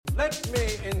Let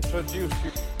me introduce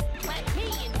you. Let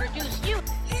me introduce you.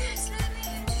 Yes, let me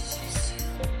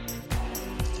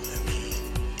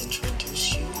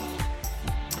introduce you.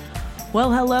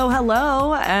 Well,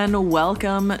 hello, and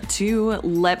welcome to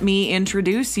Let Me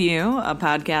Introduce You, a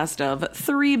podcast of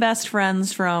three best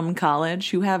friends from college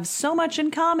who have so much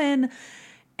in common,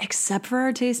 except for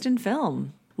our taste in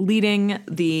film. Leading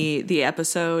the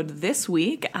episode this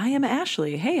week, I am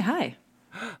Ashley. Hey, hi.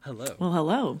 Hello. Well,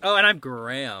 hello. Oh, and I'm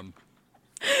Graham.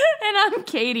 And I'm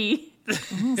Katie.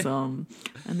 Awesome.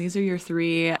 And these are your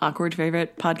three awkward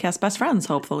favorite podcast best friends,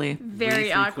 hopefully. Very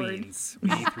We awkward. Queens. We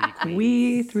three queens.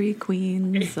 We three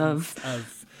queens of...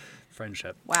 of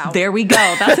friendship. Wow. There we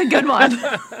go. That's a good one.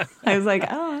 I was like,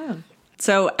 oh.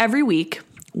 So every week,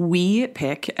 we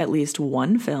pick at least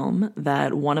one film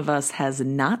that one of us has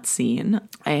not seen.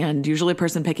 And usually the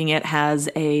person picking it has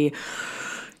a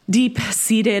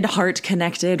deep-seated,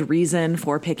 heart-connected reason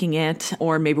for picking it.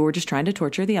 Or maybe we're just trying to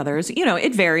torture the others. You know,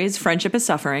 it varies. Friendship is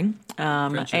suffering.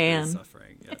 Friendship is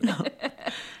suffering. Yeah.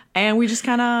 And we just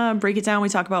kind of break it down. We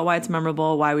talk about why it's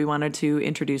memorable, why we wanted to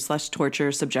introduce /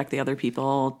 torture, subject the other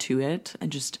people to it,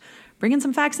 and just bring in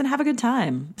some facts and have a good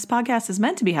time. This podcast is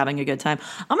meant to be having a good time.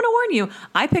 I'm going to warn you,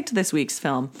 I picked this week's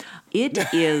film. It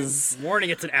is... Warning,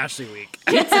 it's an Ashley week.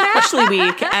 It's an Ashley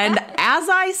week. And as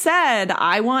I said,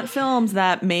 I want films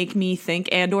that make me think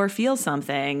and or feel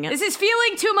something. This is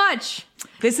feeling too much.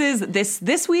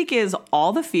 This week is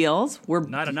all the feels. We're...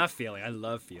 Not enough feeling. I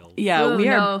love feels. Yeah, Ooh, we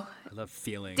are... no. I love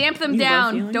feeling. Damp them You love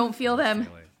down. feeling? Don't feel them.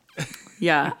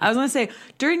 Yeah, I was going to say,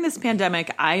 during this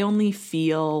pandemic, I only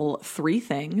feel three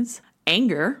things.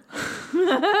 Anger,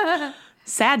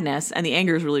 sadness, and the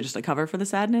anger is really just a cover for the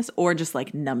sadness, or just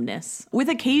like numbness. With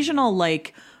occasional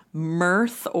like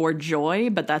mirth or joy,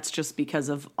 but that's just because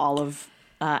of all of,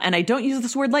 and I don't use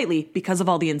this word lightly, because of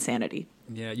all the insanity.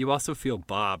 Yeah, you also feel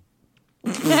Bob.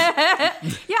 Yeah,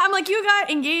 I'm like, you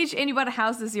got engaged and you bought a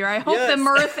house this year. I hope Yes. the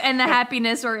mirth and the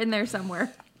happiness are in there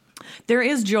somewhere. There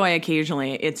is joy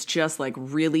occasionally. It's just like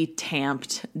really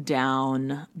tamped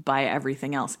down by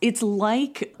everything else. It's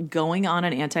like going on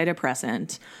an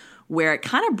antidepressant where it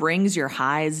kind of brings your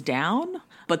highs down,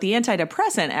 but the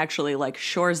antidepressant actually like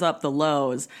shores up the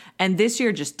lows. And this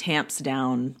year just tamps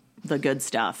down the good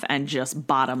stuff and just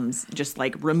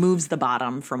removes the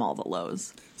bottom from all the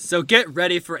lows. So get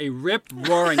ready for a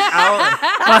rip-roaring hour.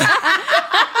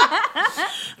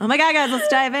 Oh my God, guys, let's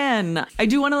dive in. I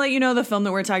do want to let you know the film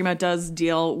that we're talking about does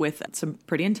deal with some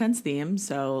pretty intense themes.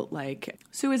 So like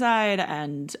suicide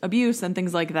and abuse and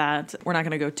things like that. We're not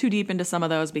going to go too deep into some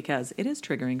of those because it is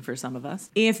triggering for some of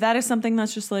us. If that is something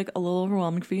that's just like a little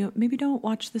overwhelming for you, maybe don't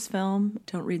watch this film.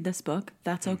 Don't read this book.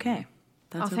 That's okay.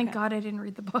 That's Thank okay. God I didn't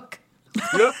read the book.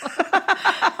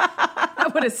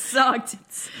 That would have sucked.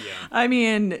 I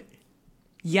mean,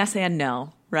 yes and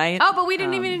no, right? Oh, but we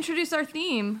didn't even introduce our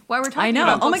theme. Why we're talking I know.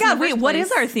 about Oh my books in God, the wait, first what place.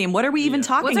 is our theme? What are we even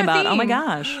talking What's our about? Oh my theme?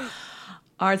 gosh.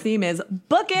 Our theme is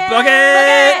Book It! Book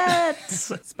it!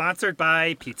 Sponsored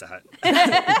by Pizza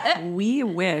Hut. We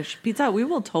wish. Pizza Hut, we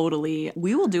will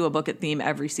do a Book It theme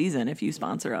every season if you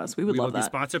sponsor us. We would We will love be that.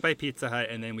 sponsored by Pizza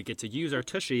Hut, and then we get to use our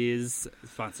tushies.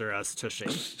 Sponsor us, Tushy.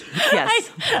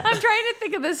 Yes. I'm trying to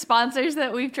think of the sponsors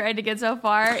that we've tried to get so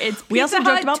far. It's Pizza We also Hut,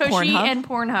 joked about Tushy, Pornhub. and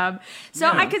Pornhub. So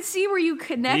Yeah. I could see where you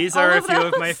connect These all are a of few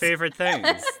those. of my favorite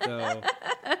things. So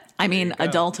I mean, There you go.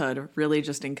 adulthood really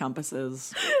just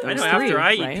encompasses those I know three, after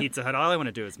I right? eat Pizza Hut, all I want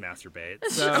to do is masturbate.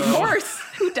 Of So course.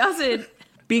 Who doesn't?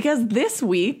 Because this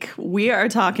week we are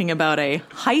talking about a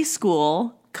high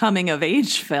school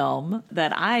coming-of-age film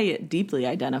that I deeply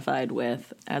identified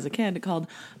with as a kid called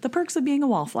The Perks of Being a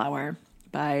Wallflower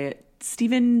by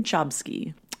Stephen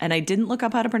Chbosky. And I didn't look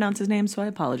up how to pronounce his name, so I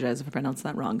apologize if I pronounced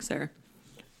that wrong, sir.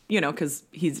 You know, because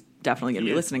he's definitely going to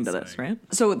He be is listening to this, listening. right?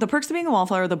 So The Perks of Being a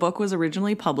Wallflower, the book was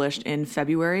originally published in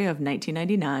February of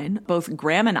 1999. Both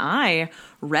Graham and I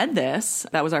read this.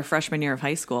 That was our freshman year of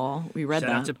high school. We read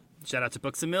that. Shout out to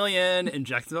Books A Million in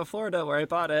Jacksonville, Florida, where I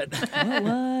bought it.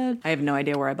 What? I have no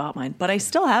idea where I bought mine, but I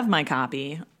still have my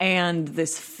copy. And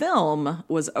this film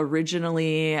was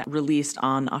originally released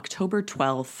on October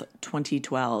 12th,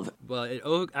 2012. Well, it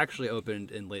actually opened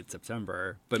in late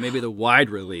September, but maybe the wide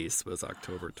release was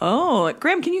October 12th. Oh,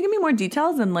 Graham, can you give me more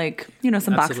details and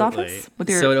some box Absolutely. office? With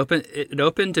your... So it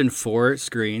opened in 4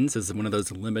 screens as one of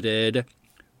those limited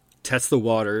test the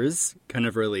waters kind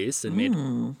of release and made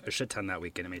a shit ton that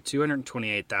weekend. It made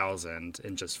 $228,000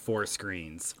 in just 4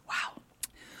 screens. Wow.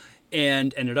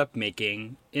 And ended up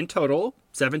making, in total,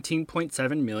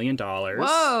 $17.7 million.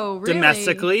 Whoa, really?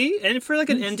 Domestically. And for like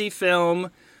an indie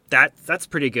film, that's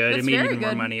pretty good. That's it made very even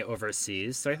more good. money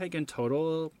overseas. So I think in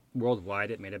total, worldwide,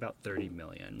 it made about $30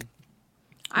 million.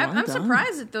 I'm done.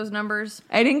 surprised at those numbers.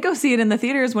 I didn't go see it in the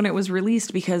theaters when it was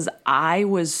released because I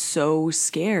was so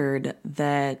scared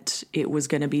that it was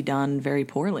going to be done very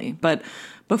poorly. But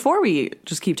before we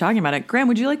just keep talking about it, Graham,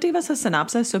 would you like to give us a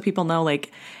synopsis so people know,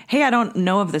 like, hey, I don't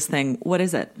know of this thing. What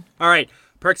is it? All right.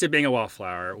 Perks of Being a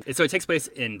Wallflower. So it takes place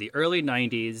in the early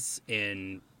 90s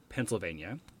in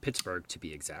Pennsylvania, Pittsburgh to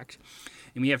be exact.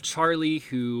 And we have Charlie,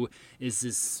 who is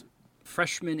this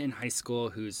freshman in high school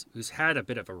who's had a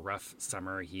bit of a rough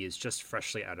summer. He is just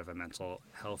freshly out of a mental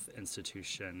health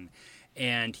institution,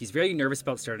 and he's very nervous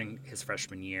about starting his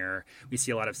freshman year. We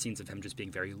see a lot of scenes of him just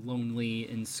being very lonely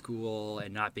in school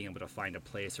and not being able to find a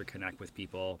place or connect with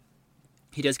people.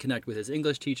 He does connect with his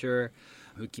English teacher,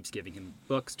 who keeps giving him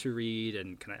books to read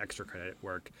and kind of extra credit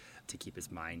work to keep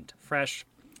his mind fresh.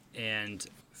 And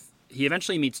he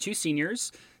eventually meets two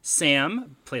seniors,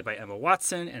 Sam, played by Emma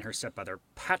Watson, and her stepbrother,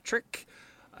 Patrick,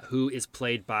 who is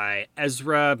played by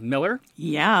Ezra Miller.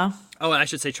 Yeah. Oh, and I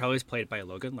should say Charlie's played by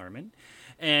Logan Lerman.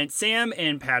 And Sam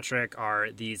and Patrick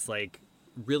are these, like,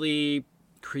 really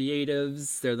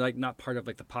creatives. They're, like, not part of,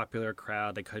 like, the popular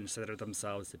crowd. They consider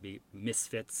themselves to be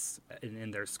misfits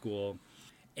in their school.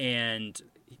 And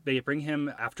they bring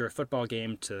him after a football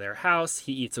game to their house.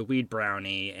 He eats a weed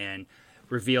brownie and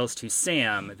reveals to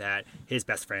Sam that his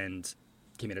best friend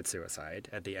committed suicide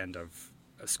at the end of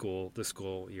the school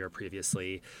year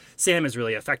previously. Sam is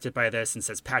really affected by this and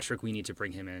says, Patrick, we need to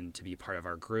bring him in to be part of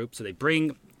our group. So they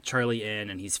bring Charlie in,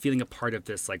 and he's feeling a part of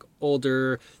this, like,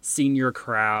 older senior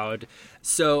crowd.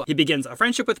 So he begins a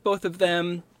friendship with both of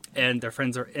them, and their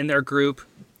friends are in their group.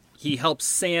 He helps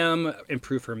Sam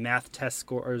improve her math test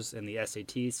scores in the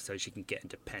SATs so she can get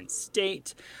into Penn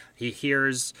State. He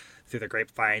hears through the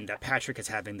grapevine that Patrick is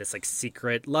having this, like,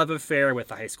 secret love affair with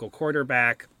the high school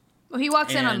quarterback. Well, he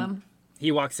walks in on them.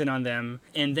 He walks in on them.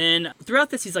 And then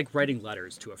throughout this, he's, like, writing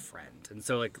letters to a friend. And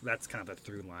so, like, that's kind of the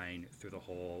through line through the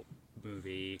whole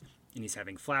movie. And he's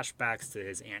having flashbacks to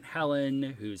his Aunt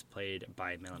Helen, who's played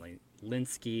by Melanie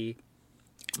Linsky.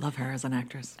 Love her as an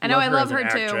actress. I know, I love as an her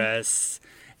too. actress.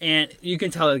 And you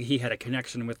can tell he had a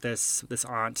connection with this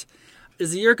aunt.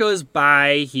 As the year goes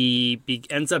by, he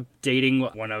ends up dating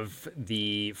one of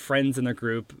the friends in the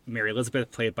group, Mary Elizabeth,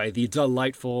 played by the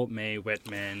delightful Mae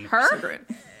Whitman. Her?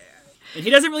 And he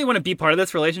doesn't really want to be part of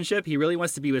this relationship. He really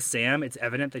wants to be with Sam. It's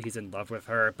evident that he's in love with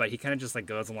her, but he kind of just, like,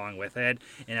 goes along with it.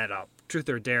 And at a Truth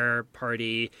or Dare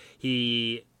party,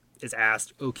 he is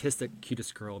asked, oh, kiss the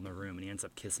cutest girl in the room. And he ends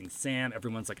up kissing Sam.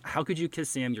 Everyone's like, how could you kiss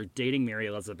Sam? You're dating Mary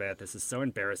Elizabeth. This is so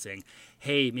embarrassing.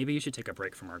 Hey, maybe you should take a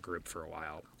break from our group for a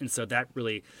while. And so that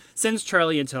really sends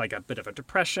Charlie into, like, a bit of a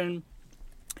depression.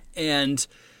 And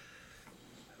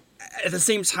at the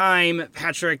same time,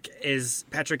 Patrick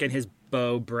and his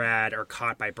beau, Brad, are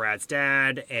caught by Brad's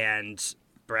dad. And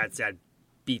Brad's dad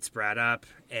beats Brad up.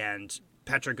 And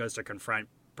Patrick goes to confront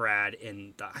Brad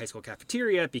in the high school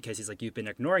cafeteria because he's like, you've been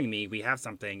ignoring me, we have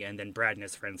something. And then Brad and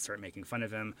his friends start making fun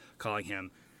of him, calling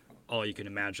him all you can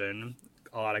imagine,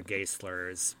 a lot of gay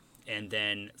slurs, and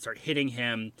then start hitting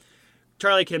him.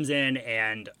 Charlie comes in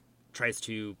and tries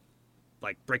to,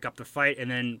 like, break up the fight,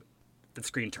 and then the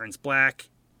screen turns black.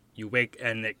 You wake,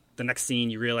 and the next scene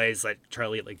you realize that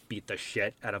Charlie, like, beat the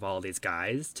shit out of all these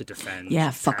guys to defend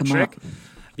fuck him Patrick. up.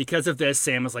 Because of this,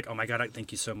 Sam was like, oh my God,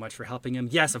 thank you so much for helping him.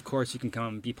 Yes, of course, you can come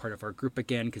and be part of our group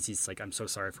again, because he's like, I'm so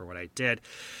sorry for what I did.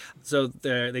 So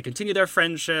they continue their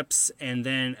friendships, and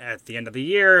then at the end of the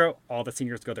year, all the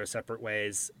seniors go their separate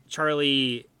ways.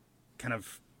 Charlie kind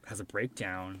of has a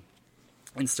breakdown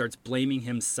and starts blaming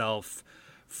himself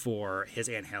for his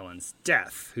Aunt Helen's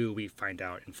death, who we find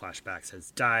out in flashbacks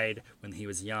has died when he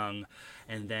was young.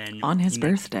 And then on his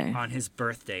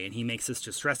birthday. And he makes this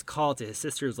distress call to his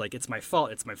sisters, like, it's my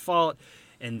fault.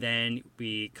 And then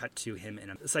we cut to him in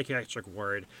a psychiatric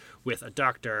ward with a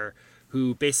doctor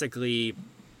who basically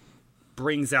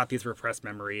brings out these repressed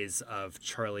memories of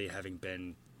Charlie having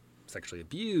been sexually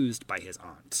abused by his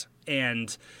aunt.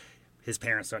 And his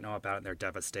parents don't know about it, and they're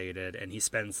devastated. And he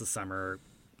spends the summer,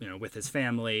 with his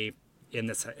family in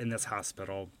this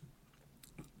hospital,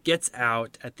 gets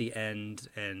out at the end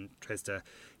and tries to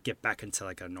get back into,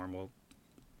 like, a normal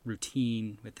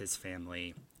routine with his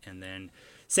family. And then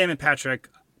Sam and Patrick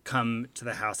come to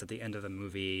the house at the end of the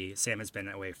movie. Sam has been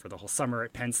away for the whole summer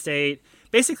at Penn State.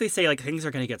 Basically say, like, things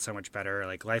are going to get so much better.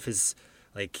 Like, life is,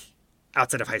 like,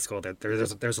 outside of high school.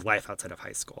 There's a life outside of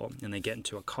high school. And they get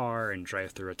into a car and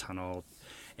drive through a tunnel,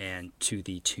 and to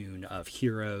the tune of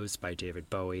Heroes by David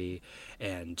Bowie.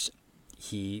 And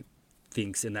he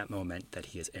thinks in that moment that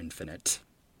he is infinite.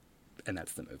 And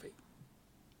that's the movie.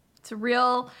 It's a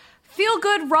real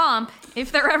feel-good romp,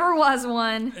 if there ever was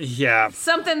one. Yeah.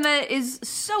 Something that is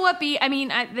so upbeat. I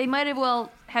mean, they might as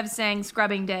well have sang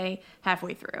Scrubbing Day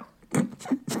halfway through.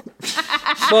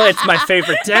 Well, it's my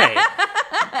favorite day.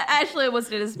 Ashley almost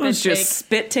did a spit It's take. just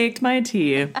spit taked my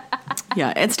tea.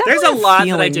 Yeah, it's definitely There's a lot that I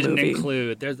feeling didn't movie.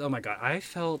 include. Oh my God. I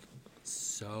felt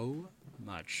so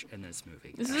much in this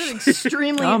movie. This is an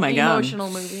extremely Oh my God. emotional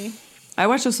movie. I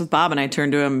watched this with Bob, and I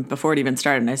turned to him before it even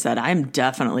started, and I said, "I'm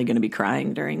definitely going to be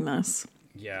crying during this."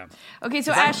 Yeah. Okay,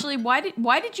 so Ashley, why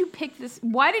did you pick this?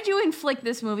 Why did you inflict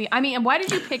this movie? I mean, why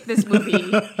did you pick this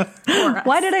movie for us?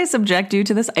 Why did I subject you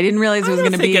to this? I didn't realize it was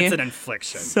going to be it's an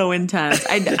infliction. so intense.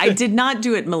 I did not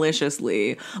do it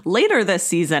maliciously. Later this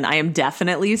season, I am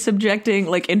definitely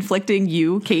inflicting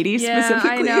you, Katie, Yeah,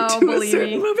 specifically I know. to a Believe certain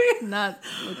me, movie. not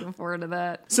looking forward to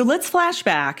that. So let's flash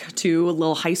back to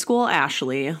little high school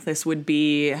Ashley. This would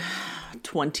be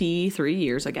 23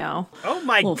 years ago. Oh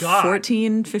my Little God.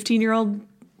 14, 15-year-old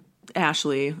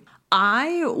Ashley.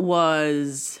 I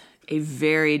was a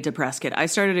very depressed kid. I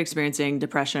started experiencing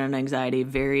depression and anxiety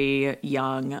very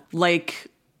young.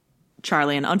 Like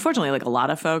Charlie, and unfortunately, like a lot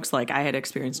of folks, like I had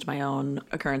experienced my own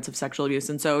occurrence of sexual abuse.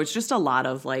 And so it's just a lot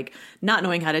of like not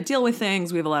knowing how to deal with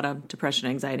things. We have a lot of depression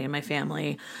and anxiety in my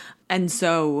family. And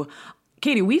so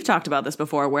Katie, we've talked about this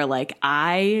before where like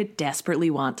I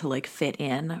desperately want to like fit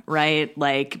in, right?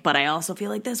 Like, but I also feel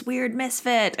like this weird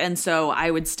misfit. And so I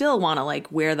would still want to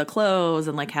like wear the clothes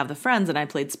and like have the friends, and I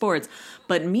played sports.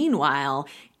 But meanwhile,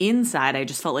 inside, I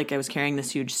just felt like I was carrying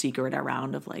this huge secret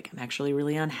around of like, I'm actually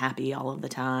really unhappy all of the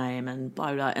time and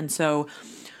blah, blah, blah. And so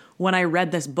when I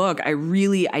read this book, I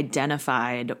really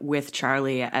identified with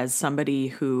Charlie as somebody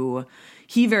who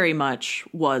he very much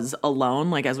was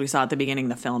alone. Like, as we saw at the beginning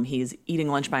of the film, he's eating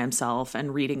lunch by himself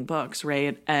and reading books,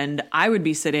 right? And I would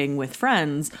be sitting with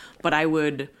friends, but I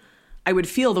would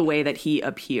feel the way that he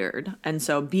appeared. And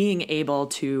so being able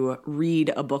to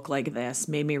read a book like this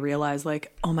made me realize,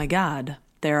 like, oh my God,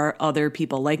 there are other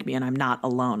people like me and I'm not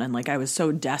alone. And like, I was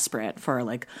so desperate for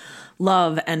like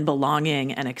love and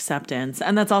belonging and acceptance.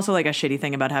 And that's also like a shitty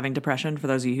thing about having depression. For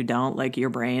those of you who don't, like, your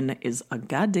brain is a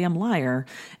goddamn liar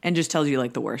and just tells you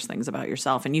like the worst things about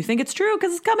yourself. And you think it's true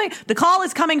because it's coming. The call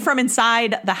is coming from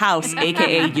inside the house,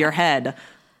 AKA your head.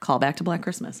 Call back to Black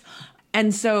Christmas.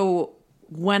 And so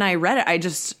when I read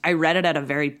it, I read it at a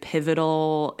very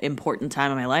pivotal, important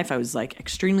time in my life. I was like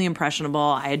extremely impressionable.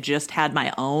 I had just had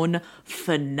my own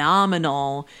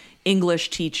phenomenal English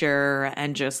teacher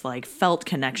and just like felt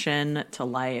connection to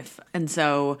life. And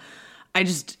so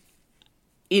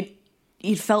it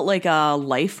felt like a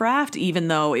life raft, even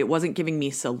though it wasn't giving me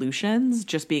solutions.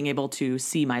 Just being able to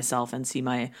see myself and see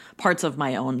my parts of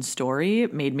my own story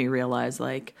made me realize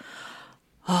like,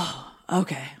 oh,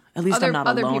 okay. At least I'm not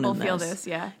alone in this. Other people feel this,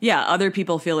 yeah. Yeah, other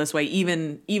people feel this way,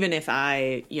 even if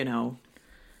I,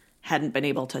 hadn't been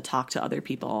able to talk to other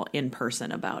people in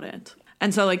person about it.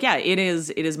 And so, like, yeah, it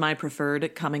is my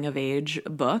preferred coming of age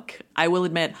book. I will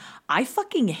admit, I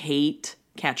fucking hate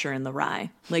Catcher in the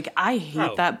Rye. Like, I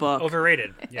hate that book.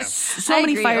 Overrated. Yeah. So I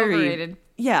many agree, fiery. overrated.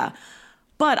 Yeah.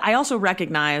 But I also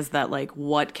recognize that, like,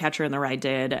 what Catcher in the Rye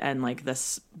did and, like, the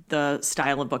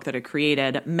style of book that it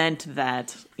created meant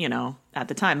that, at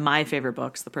the time, my favorite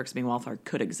books, The Perks of Being a Wallflower,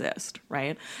 could exist,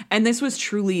 right? And this was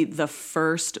truly the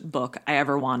first book I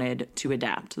ever wanted to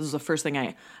adapt. This was the first thing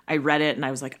I read it, and I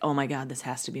was like, oh, my God, this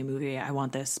has to be a movie. I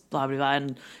want this, blah, blah, blah.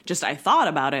 And just I thought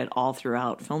about it all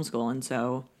throughout film school. And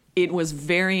so it was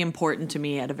very important to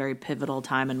me at a very pivotal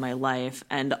time in my life.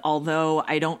 And although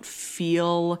I don't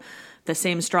feel the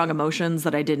same strong emotions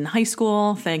that I did in high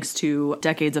school, thanks to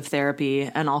decades of therapy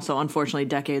and also, unfortunately,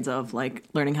 decades of like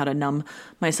learning how to numb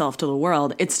myself to the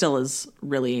world, it still is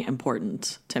really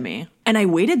important to me. And I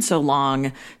waited so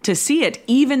long to see it,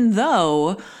 even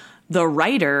though the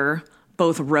writer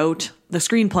both wrote the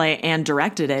screenplay and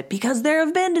directed it, because there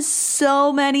have been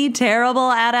so many terrible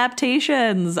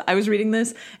adaptations. I was reading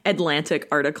this Atlantic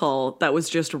article that was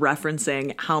just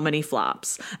referencing how many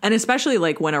flops. And especially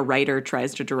like when a writer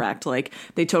tries to direct, like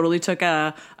they totally took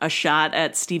a shot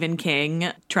at Stephen King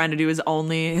trying to do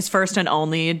his first and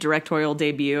only directorial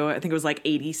debut. I think it was like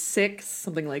 86,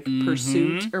 something like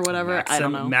Pursuit or whatever. I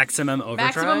don't know. Maximum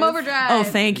Overdrive. Maximum Overdrive. Oh,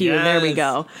 thank you. Yes. There we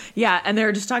go. Yeah, and they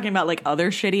were just talking about like other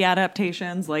shitty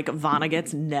adaptations, like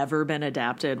Vonnegut's never been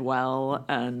adapted well.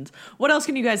 And what else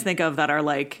can you guys think of that are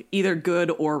like either good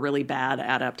or really bad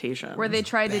adaptations? Where they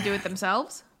tried to do it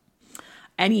themselves?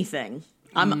 Anything.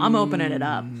 I'm opening it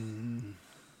up.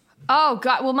 Oh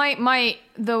God! Well,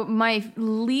 my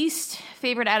least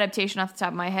favorite adaptation off the top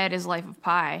of my head is Life of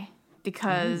Pi,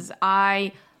 because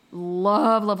I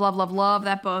love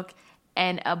that book,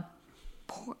 and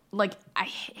I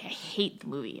hate the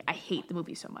movie. I hate the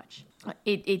movie so much.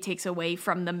 It takes away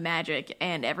from the magic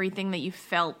and everything that you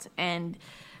felt, and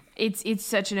it's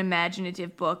such an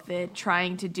imaginative book that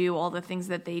trying to do all the things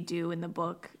that they do in the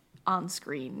book on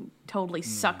screen totally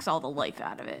sucks all the life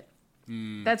out of it.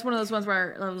 That's one of those ones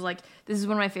where I was like, this is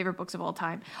one of my favorite books of all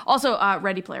time. Also,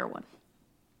 Ready Player One.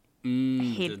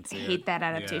 Hate that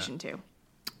adaptation too.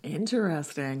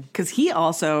 Interesting. Because he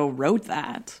also wrote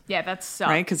that. Yeah, that sucks.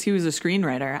 Right? Because he was a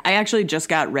screenwriter. I actually just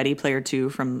got Ready Player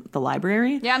 2 from the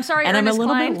library. Yeah, I'm sorry, and Ernest I'm a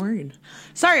little Cline. bit worried.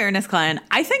 Sorry, Ernest Cline.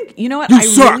 I think, you know what? You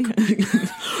suck.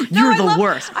 You're the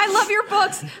worst. I love your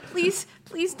books.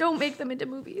 Please don't make them into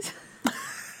movies.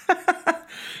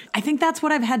 I think that's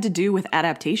what I've had to do with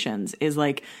adaptations is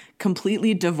like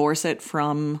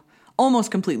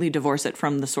almost completely divorce it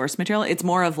from the source material. It's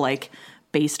more of like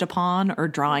based upon or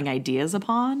drawing ideas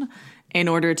upon in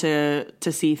order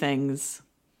to see things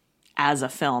as a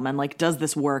film. And like, does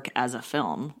this work as a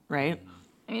film, right?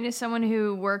 I mean, as someone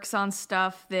who works on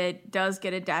stuff that does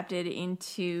get adapted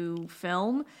into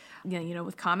film, you know,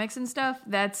 with comics and stuff,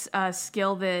 that's a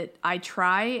skill that I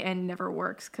try and never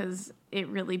works because it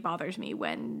really bothers me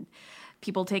when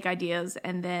people take ideas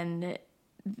and then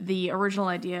the original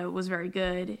idea was very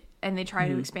good and they try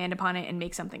to expand upon it and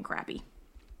make something crappy.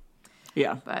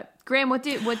 Yeah. But Graham, what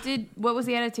was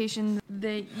the adaptation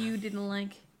that you didn't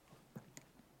like?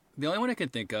 The only one I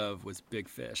could think of was Big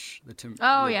Fish, the Tim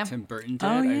Burton did.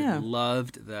 Oh, yeah. I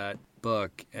loved that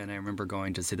book, and I remember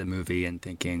going to see the movie and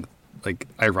thinking, like,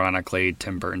 ironically,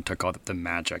 Tim Burton took all the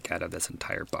magic out of this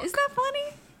entire book. Is that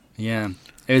funny? Yeah.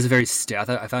 It was very stale.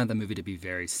 I found the movie to be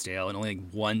very stale, and only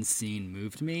one scene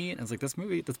moved me. And I was like,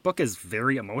 this book is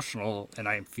very emotional, and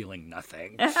I am feeling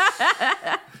nothing.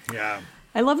 Yeah.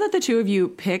 I love that the two of you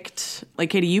picked, like,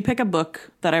 Katie, you pick a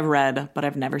book that I've read, but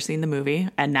I've never seen the movie,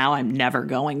 and now I'm never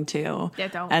going to. Yeah,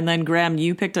 don't. And then, Graham,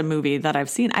 you picked a movie that I've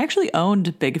seen. I actually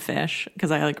owned Big Fish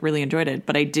because I, like, really enjoyed it,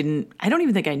 but I don't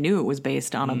even think I knew it was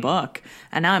based on a book.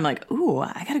 And now I'm like, ooh,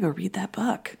 I got to go read that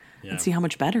book and see how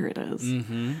much better it is.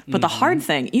 But the hard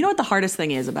thing, you know what the hardest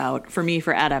thing is for me,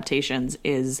 for adaptations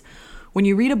is when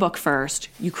you read a book first,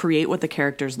 you create what the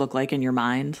characters look like in your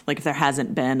mind. Like if there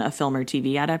hasn't been a film or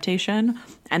TV adaptation.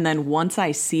 And then once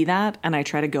I see that and I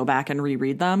try to go back and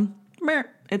reread them,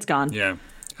 it's gone. Yeah.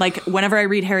 Like whenever I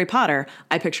read Harry Potter,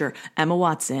 I picture Emma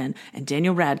Watson and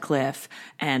Daniel Radcliffe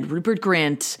and Rupert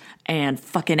Grint and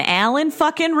fucking Alan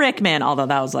fucking Rickman. Although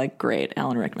that was like great.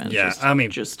 Alan Rickman. Yeah.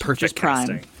 Just perfect prime.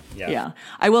 casting. Yeah.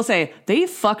 I will say they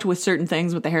fucked with certain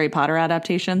things with the Harry Potter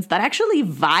adaptations that actually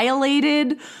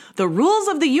violated the rules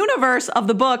of the universe of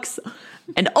the books.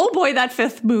 And oh boy, that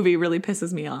fifth movie really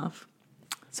pisses me off.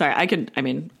 Sorry,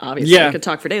 obviously I could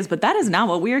talk for days, but that is not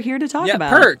what we are here to talk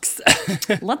about. Perks.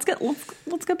 Let's get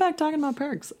back talking about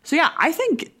Perks. So yeah, I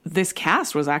think this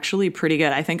cast was actually pretty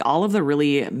good. I think all of the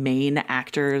really main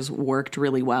actors worked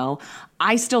really well.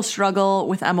 I still struggle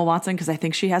with Emma Watson because I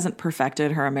think she hasn't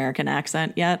perfected her American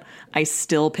accent yet. I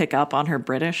still pick up on her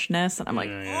Britishness, and I'm like,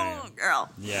 oh, girl.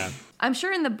 Yeah. I'm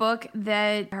sure in the book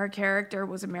that her character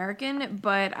was American,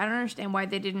 but I don't understand why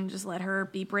they didn't just let her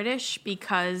be British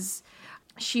because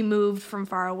she moved from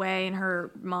far away and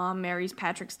her mom marries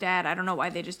Patrick's dad. I don't know why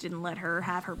they just didn't let her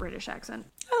have her British accent.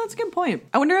 Oh, that's a good point.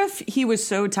 I wonder if he was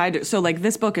so tied to... So, like,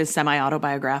 this book is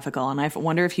semi-autobiographical, and I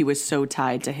wonder if he was so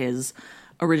tied to his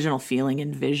original feeling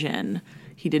and vision,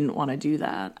 he didn't want to do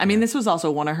that. I mean, this was also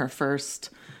one of her first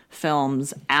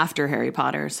films after Harry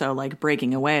Potter, so, like,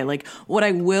 breaking away. Like, what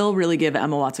I will really give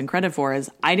Emma Watson credit for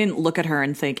is I didn't look at her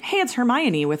and think, hey, it's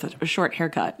Hermione with a short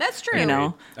haircut. That's true. You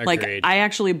know? Agreed. Like, I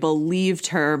actually believed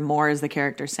her more as the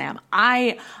character Sam.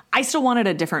 I still wanted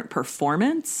a different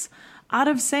performance out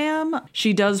of Sam.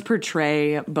 She does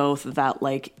portray both that,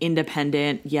 like,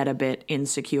 independent yet a bit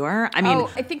insecure. I mean,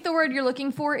 I think the word you're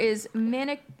looking for is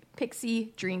manic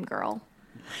pixie dream girl.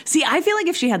 see, I feel like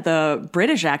if she had the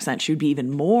British accent, she would be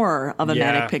even more of a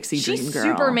manic pixie dream She's girl.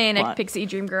 super manic but- pixie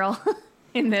dream girl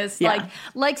in this. Yeah. Like,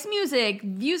 likes music,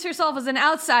 views herself as an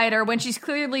outsider when she's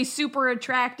clearly super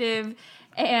attractive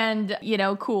and, you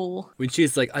know, cool. When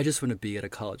she's like, I just want to be at a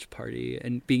college party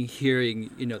and hearing,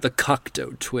 the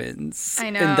Cocteau twins.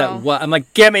 I know. And I'm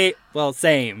like, gimme. Well,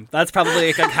 same. That's probably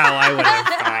like how I would have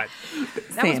thought.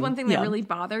 That was Same. one thing that Yeah. really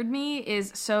bothered me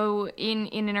is so in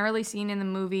an early scene in the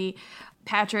movie,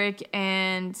 Patrick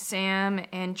and Sam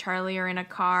and Charlie are in a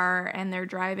car and they're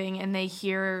driving and they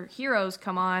hear Heroes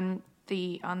come on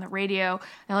the radio.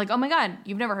 They're like, oh my God,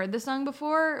 you've never heard this song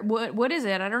before? What is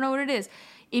it? I don't know what it is.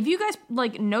 If you guys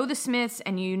like know the Smiths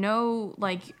and you know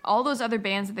like all those other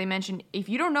bands that they mentioned, if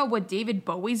you don't know what David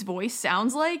Bowie's voice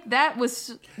sounds like, that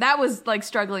was like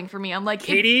struggling for me. I'm like,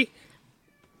 Katie,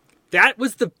 That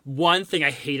was the one thing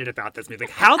I hated about this movie.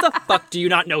 Like, how the fuck do you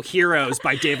not know Heroes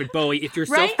by David Bowie if you're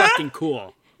Right? so fucking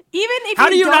cool? Even if How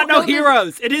do you not don't know this-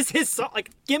 Heroes? It is his song.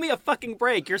 Like, give me a fucking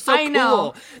break. You're so I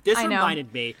know. cool. This I know.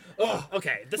 reminded me. Oh,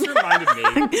 okay. This reminded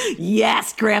me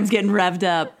Yes, Graham's getting revved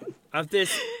up. of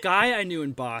this guy I knew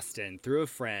in Boston through a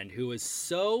friend who was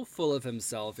so full of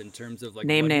himself in terms of like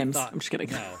Name what he names. thought- I'm just kidding.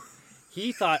 No.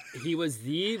 He thought he was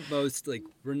the most like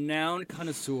renowned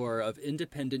connoisseur of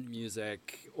independent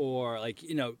music, or like,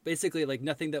 you know, basically like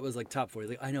nothing that was like top 40.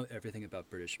 Like, I know everything about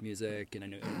British music and I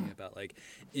know everything about like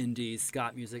indie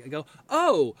Scott music. I go,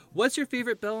 oh, what's your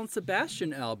favorite Belle and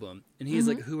Sebastian album? And he's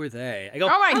like, who are they? I go,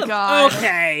 Oh my God.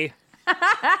 okay,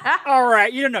 all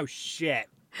right, you don't know shit.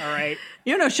 All right,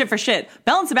 You don't know shit for shit.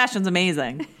 Belle and Sebastian's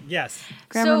amazing. yes.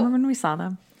 Graham, So- remember when we saw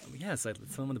them? Yes,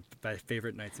 some of my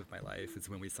favorite nights of my life is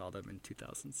when we saw them in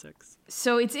 2006.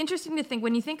 So it's interesting to think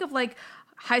when you think of like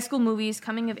high school movies,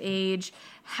 coming of age,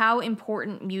 how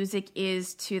important music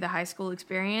is to the high school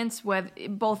experience, whether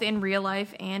both in real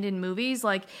life and in movies.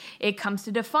 Like, it comes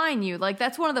to define you. Like,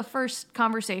 that's one of the first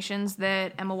conversations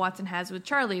that Emma Watson has with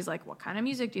Charlie. Is like, what kind of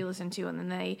music do you listen to? And then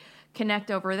they connect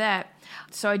over that.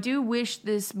 So I do wish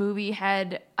this movie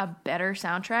had a better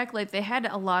soundtrack. Like, they had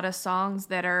a lot of songs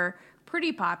that are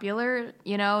pretty popular.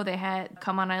 You know, they had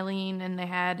Come On Eileen, and they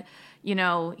had, you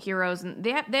know, Heroes, and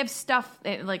they have stuff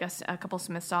like a couple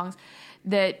Smith songs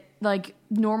that like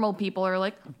normal people are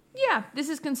like, yeah, this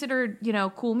is considered, you know,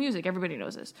 cool music. Everybody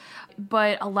knows this.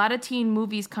 But a lot of teen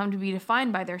movies come to be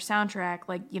defined by their soundtrack,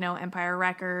 like, you know, Empire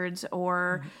Records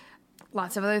or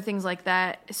lots of other things like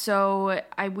that. So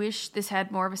I wish this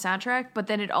had more of a soundtrack, but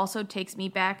then it also takes me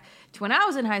back to when I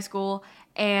was in high school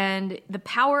and the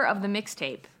power of the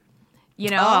mixtape. You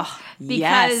know, Oh, because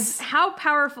yes. how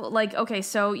powerful, like, okay,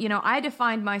 so, you know, I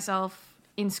defined myself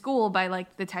in school by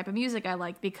like the type of music I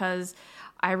liked because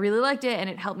I really liked it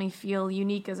and it helped me feel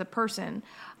unique as a person.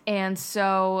 And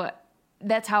so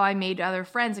that's how I made other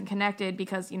friends and connected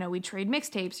because, you know, we trade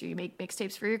mixtapes or you make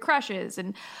mixtapes for your crushes.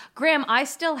 And Graham, I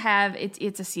still have,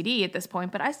 it's a CD at this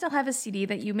point, but I still have a CD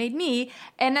that you made me.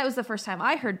 And that was the first time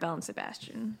I heard Belle and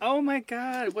Sebastian. Oh my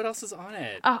God, what else is on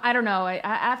it? Oh, I don't know. I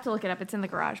have to look it up. It's in the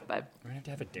garage, but... We're going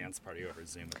to have a dance party over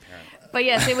Zoom, apparently. But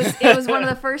yes, it was one of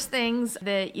the first things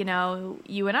that, you know,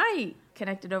 you and I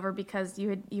connected over because you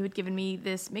had given me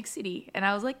this mix CD, and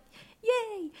I was like,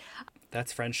 yay!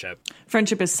 That's friendship.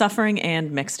 Friendship is suffering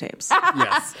and mixtapes.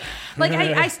 Yes. Like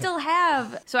I still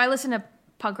have. So I listened to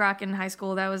punk rock in high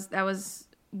school. That was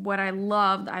what I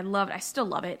loved. I still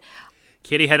love it.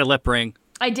 Katie had a lip ring.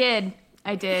 I did.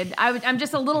 I'm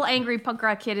just a little angry punk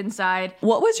rock kid inside.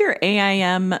 What was your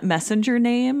AIM messenger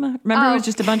name? Remember, it was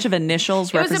just a bunch of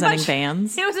initials It was a representing bunch-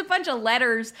 bands. It was a bunch of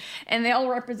letters, and they all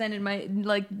represented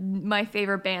my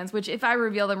favorite bands. Which, if I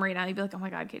reveal them right now, you'd be like, "Oh my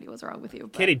God, Katie, what's wrong with you?"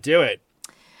 But- Katie, do it.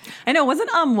 I know,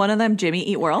 wasn't one of them Jimmy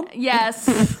Eat World? Yes.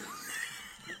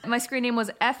 My screen name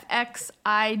was FXIJ.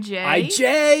 IJ!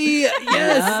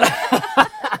 Yes!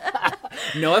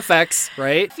 No effects,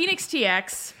 right? Phoenix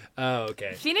TX. Oh,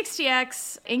 okay. Phoenix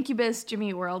TX, Incubus, Jimmy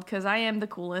Eat World, because I am the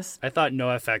coolest. I thought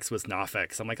NoFX was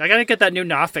Nofix. I'm like, I gotta get that new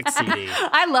Nofix CD.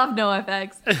 I love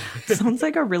NoFX. Sounds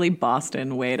like a really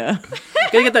Boston way to...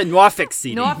 Gotta get that Nofix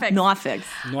CD. NoFX. Nofix.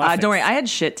 Nofix. Don't worry, I had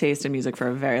shit taste in music for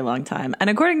a very long time. And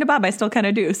according to Bob, I still kind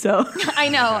of do, so... I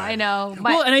know. But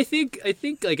Well, and I think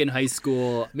like in high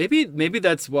school, maybe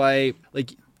that's why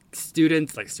like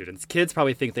kids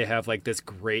probably think they have like this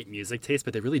great music taste,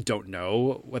 but they really don't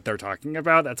know what they're talking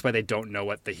about. That's why they don't know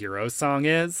what the hero song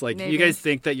is. Like, Maybe. you guys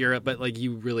think that but like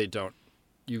you really don't.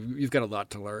 You've got a lot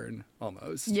to learn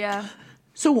almost. yeah.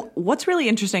 So what's really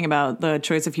interesting about the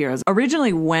choice of heroes,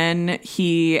 originally when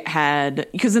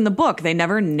because in the book, they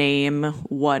never name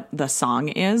what the song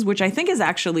is, which I think is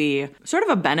actually sort of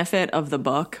a benefit of the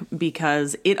book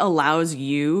because it allows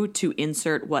you to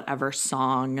insert whatever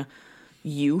song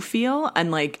you feel. And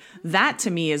like that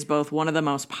to me is both one of the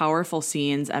most powerful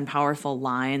scenes and powerful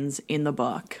lines in the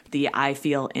book, the I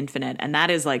feel infinite. And that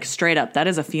is like straight up, that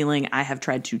is a feeling I have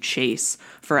tried to chase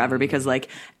forever because like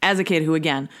as a kid who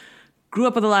again grew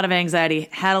up with a lot of anxiety,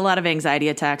 had a lot of anxiety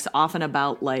attacks, often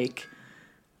about like,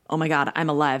 oh my God, I'm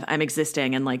alive, I'm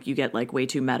existing. And like you get like way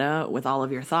too meta with all of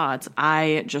your thoughts.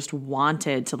 I just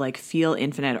wanted to like feel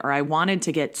infinite, or I wanted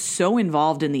to get so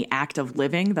involved in the act of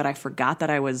living that I forgot that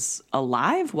I was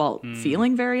alive while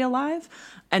feeling very alive.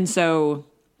 And so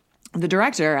the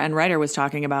director and writer was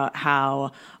talking about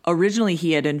how originally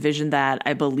he had envisioned that,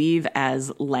 I believe,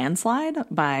 as Landslide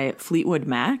by Fleetwood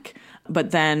Mac.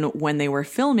 But then when they were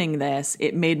filming this,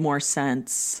 it made more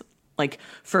sense. Like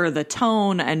for the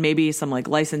tone and maybe some like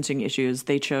licensing issues,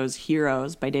 they chose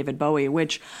Heroes by David Bowie,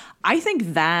 which I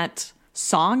think that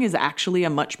song is actually a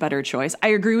much better choice. I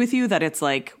agree with you that it's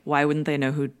like, why wouldn't they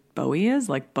know who Bowie is?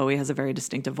 Like, Bowie has a very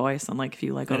distinctive voice, and like if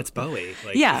you like, And it's Bowie.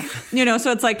 Like, yeah,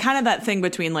 so it's like kind of that thing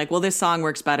between like, well, this song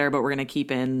works better, but we're gonna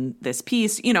keep in this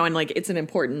piece, and like it's an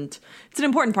important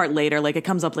part later. Like it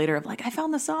comes up later of like, I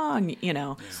found the song,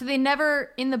 So they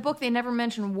never, in the book, they never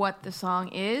mention what the song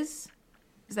is.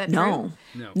 Is that No,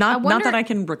 true? not wonder that I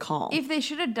can recall. If they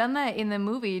should have done that in the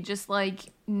movie, just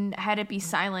like had it be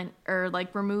silent or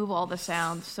like remove all the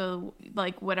sounds, so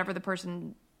like whatever the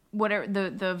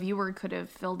viewer could have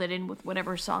filled it in with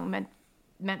whatever song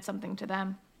meant something to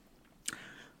them.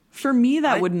 For me,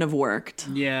 that wouldn't have worked.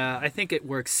 Yeah, I think it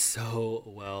works so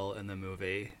well in the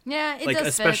movie. Yeah, it like does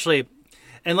especially,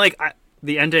 and like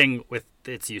the ending with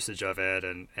its usage of it,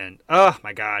 and oh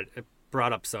my god, it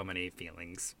brought up so many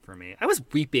feelings for me. I was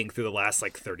weeping through the last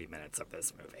like 30 minutes of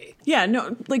this movie. Yeah,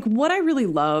 no, like what I really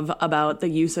love about the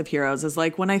use of Heroes is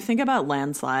like when I think about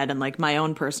Landslide and like my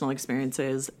own personal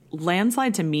experiences,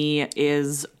 Landslide to me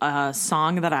is a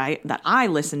song that I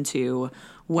listen to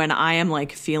when I am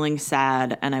like feeling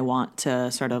sad and I want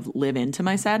to sort of live into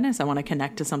my sadness. I want to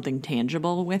connect to something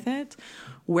tangible with it.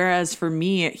 Whereas for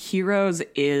me, Heroes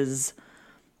is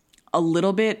a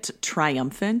little bit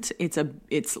triumphant.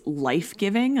 It's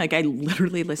life-giving. Like I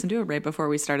literally listened to it right before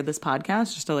we started this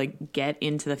podcast just to like get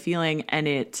into the feeling, and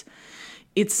it's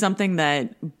something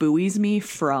that buoys me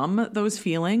from those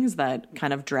feelings that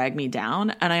kind of drag me down.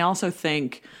 And I also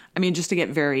think, just to get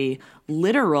very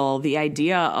literal, the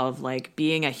idea of like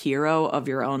being a hero of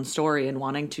your own story and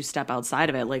wanting to step outside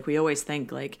of it. Like we always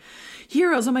think like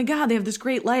heroes, oh my God, they have this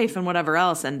great life and whatever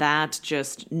else. And that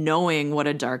just knowing what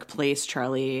a dark place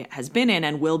Charlie has been in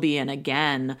and will be in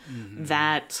again,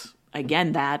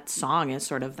 that song is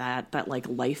sort of that like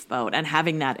lifeboat, and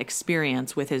having that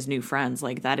experience with his new friends,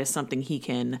 like that is something he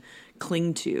can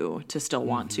cling to still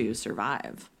want to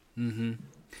survive. Mm-hmm.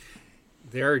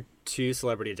 There are two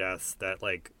celebrity deaths that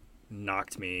like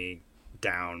knocked me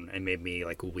down and made me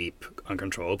like weep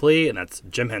uncontrollably, and that's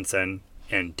Jim Henson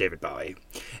and David Bowie.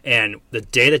 And the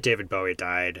day that David Bowie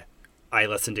died, I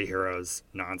listened to Heroes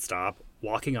nonstop,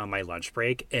 walking on my lunch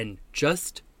break and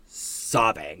just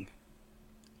sobbing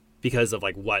because of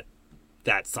like what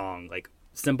that song like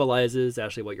symbolizes,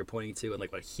 actually what you're pointing to, and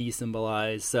like what he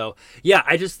symbolized. So yeah,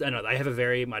 I know I have a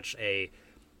very much a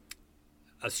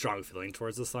strong feeling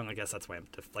towards this song. I guess that's why I'm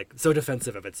so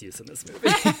defensive of its use in this movie.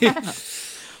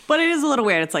 But it is a little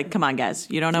weird. It's like, come on, guys,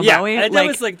 you don't know Bowie? That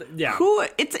was like, yeah. Who?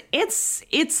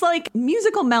 It's like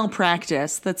musical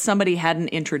malpractice that somebody hadn't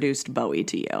introduced Bowie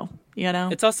to you.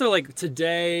 It's also like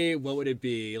today, what would it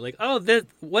be? Like,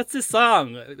 what's this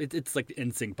song? It's like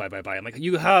NSYNC, Bye Bye Bye. I'm like,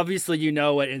 you obviously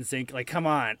know what NSYNC. Like, come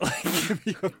on, like, give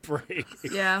me a break.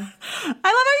 Yeah, I love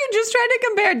how you just tried to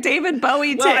compare David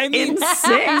Bowie to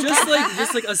NSYNC.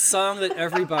 just like a song that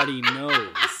everybody knows.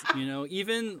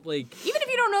 Even if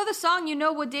you don't know the song, you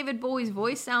know what David Bowie's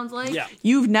voice sounds like. Yeah.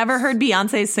 You've never heard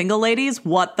Beyonce's Single Ladies?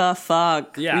 What the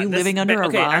fuck? Yeah, Are you living under a rock?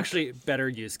 Okay, actually, better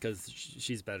use because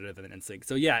she's better than NSYNC.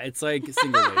 So yeah, it's like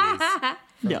Single Ladies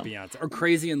from Beyonce or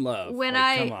Crazy in Love. When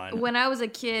I was a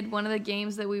kid, one of the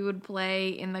games that we would play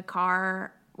in the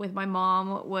car with my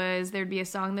mom was there'd be a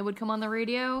song that would come on the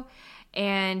radio,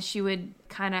 and she would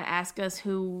kind of ask us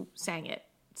who sang it.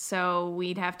 So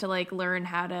we'd have to like learn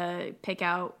how to pick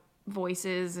out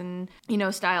voices and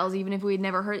styles, even if we'd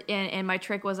never heard. And my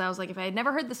trick was, I was like, if I had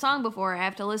never heard the song before, I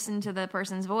have to listen to the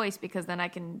person's voice, because then I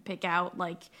can pick out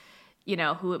like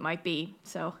who it might be.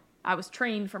 So I was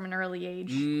trained from an early age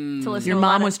to listen. Your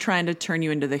mom was trying to turn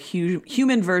you into the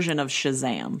human version of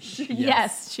Shazam.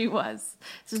 Yes, she was.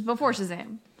 This was before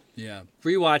Shazam. Yeah,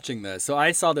 rewatching this. So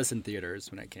I saw this in theaters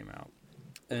when it came out,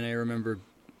 and I remember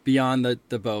beyond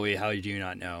the Bowie, how do you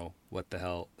not know what the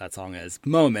hell that song is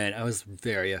moment, I was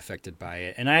very affected by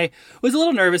it. And I was a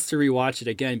little nervous to rewatch it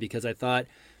again, because I thought,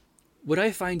 would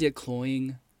I find it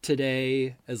cloying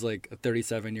today as like a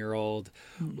 37-year-old?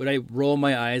 Would I roll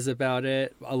my eyes about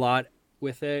it a lot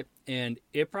with it? And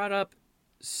it brought up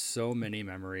so many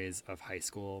memories of high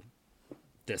school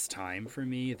this time for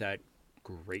me that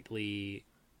greatly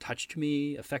touched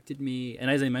me, affected me.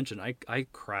 And as I mentioned, I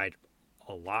cried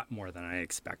a lot more than I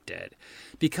expected,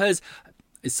 because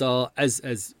it's all,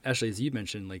 as Ashley, as you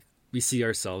mentioned, like we see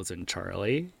ourselves in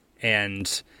Charlie,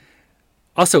 and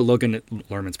also Logan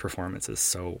Lerman's performance is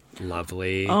so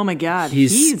lovely. Oh my God,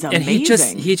 he's amazing.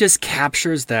 And he just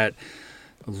captures that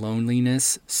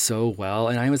loneliness so well.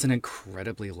 And I was an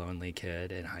incredibly lonely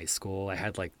kid in high school. I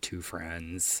had like 2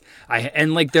 friends.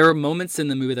 And like there were moments in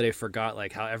the movie that I forgot,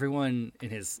 like how everyone in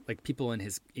his, like people in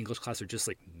his English class are just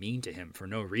like mean to him for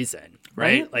no reason,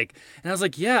 right? Like, and I was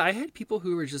like, yeah, I had people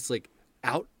who were just like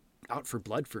out for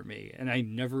blood for me, and I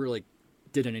never like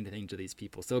did anything to these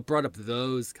people. So it brought up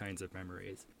those kinds of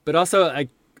memories. But also, I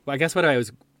guess what I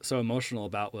was so emotional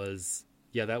about was,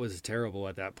 yeah, that was terrible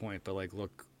at that point. But like,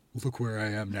 look where I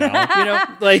am now. You know,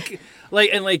 like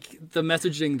the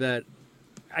messaging that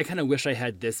I kind of wish I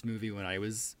had this movie when I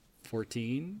was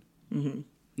 14. Mm-hmm.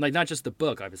 Like, not just the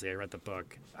book. Obviously, I read the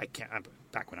book.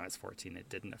 Back when I was 14, it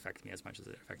didn't affect me as much as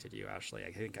it affected you, Ashley.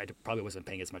 I think I probably wasn't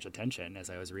paying as much attention as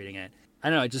I was reading it. I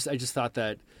don't know. I just thought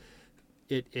that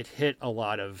it hit a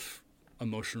lot of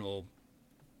emotional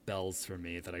bells for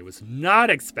me that I was not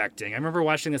expecting. I remember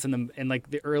watching this in like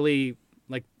the early,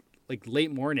 like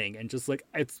late morning, and just like,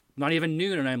 it's not even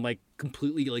noon, and I'm like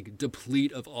completely like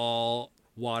deplete of all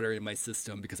water in my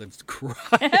system because I'm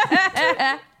crying.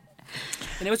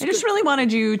 And I just really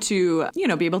wanted you to,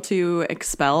 be able to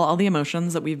expel all the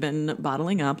emotions that we've been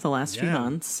bottling up the last few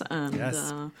months. And,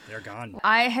 yes, they're gone.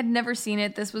 I had never seen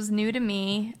it. This was new to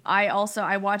me.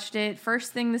 I watched it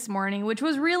first thing this morning, which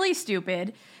was really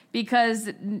stupid because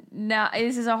now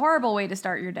this is a horrible way to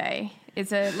start your day.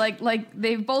 It's a like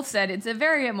they've both said, it's a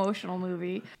very emotional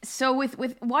movie. So with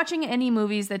watching any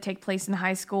movies that take place in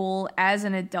high school as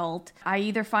an adult, I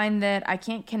either find that I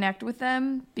can't connect with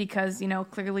them because,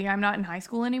 clearly I'm not in high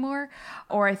school anymore,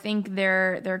 or I think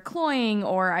they're cloying,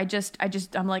 or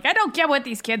I'm like, I don't get what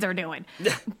these kids are doing.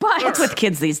 But it's with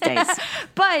kids these days.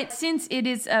 But since it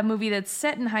is a movie that's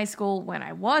set in high school when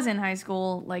I was in high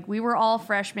school, like we were all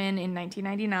freshmen in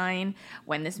 1999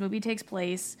 when this movie takes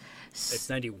place. It's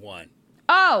 91.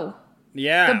 Oh,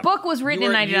 yeah. The book was written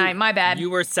in 99. My bad. You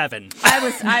were 7.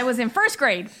 I was in first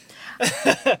grade.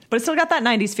 But it still got that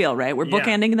 90s feel, right? We're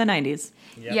bookending in the 90s.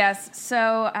 Yep. Yes.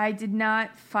 So I did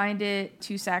not find it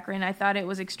too saccharine. I thought it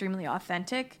was extremely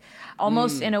authentic,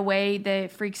 almost in a way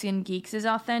that Freaks and Geeks is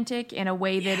authentic, in a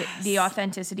way that the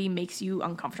authenticity makes you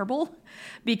uncomfortable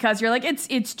because you're like,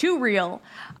 it's too real.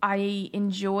 I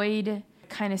enjoyed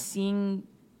kind of seeing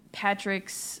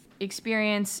Patrick's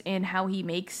experience in how he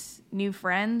makes new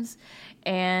friends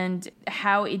and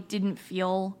how it didn't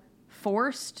feel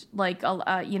forced. Like,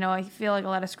 I feel like a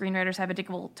lot of screenwriters have a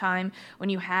difficult time when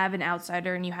you have an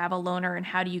outsider and you have a loner, and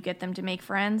how do you get them to make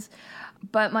friends?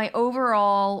 But my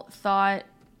overall thought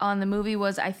on the movie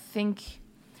was, I think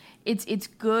it's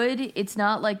good. It's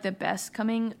not like the best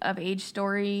coming of age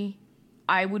story.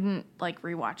 I wouldn't like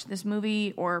rewatch this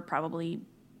movie or probably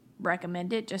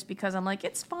recommend it just because I'm like,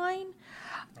 it's fine.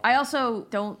 I also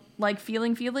don't like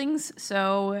feeling feelings,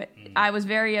 so I was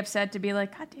very upset to be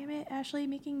like, God damn it, Ashley,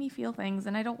 making me feel things,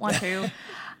 and I don't want to.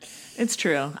 It's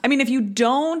true. I mean, if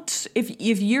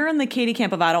you're in the Katie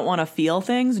camp of I don't want to feel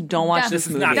things, don't watch this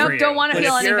movie. Nope, don't want to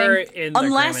feel anything. In the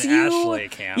unless Graham and Ashley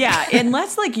camp. Yeah,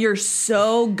 unless like you're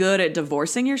so good at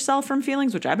divorcing yourself from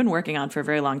feelings, which I've been working on for a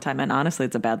very long time, and honestly,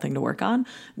 it's a bad thing to work on,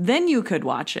 then you could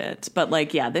watch it. But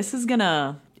like, yeah, this is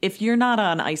gonna, if you're not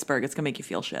on iceberg, it's gonna make you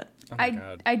feel shit.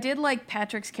 Oh I did like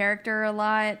Patrick's character a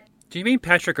lot. Do you mean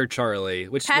Patrick or Charlie?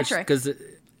 Patrick.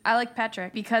 I like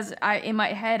Patrick because in my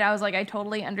head I was like, I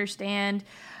totally understand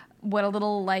what a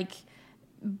little like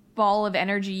ball of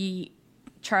energy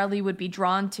Charlie would be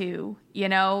drawn to,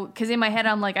 Because in my head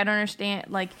I'm like, I don't understand.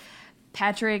 Like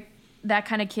Patrick, that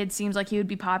kind of kid seems like he would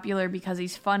be popular because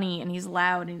he's funny and he's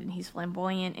loud and he's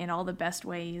flamboyant in all the best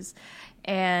ways,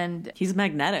 and he's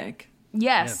magnetic.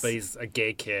 Yes. Yeah, but he's a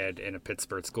gay kid in a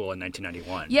Pittsburgh school in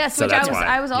 1991. Yes, so which that's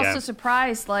I was also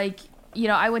surprised. Like,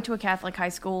 I went to a Catholic high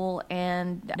school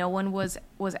and no one was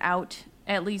out,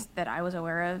 at least that I was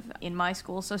aware of, in my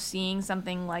school. So seeing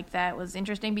something like that was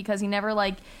interesting because he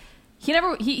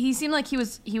seemed like he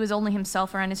was only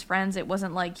himself around his friends. It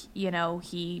wasn't like,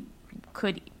 he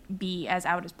could be as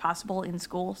out as possible in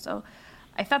school. So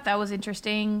I thought that was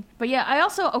interesting. But yeah,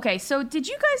 so did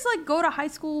you guys like go to high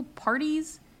school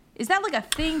parties? Is that like a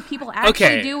thing people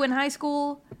actually do in high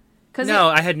school? No,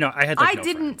 I had no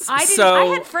friends. I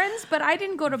had friends, but I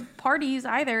didn't go to parties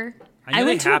either. I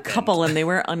went to a couple and they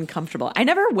were uncomfortable. I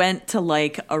never went to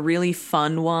like a really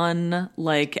fun one,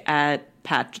 like at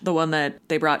the one that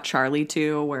they brought Charlie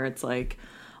to, where it's like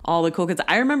all the cool kids.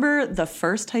 I remember the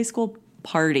first high school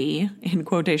party, in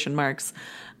quotation marks,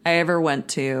 I ever went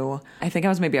to. I think I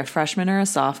was maybe a freshman or a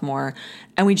sophomore,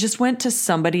 and we just went to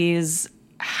somebody's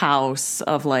house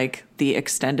of like the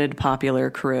extended popular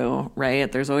crew,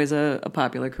 right? There's always a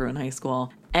popular crew in high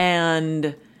school.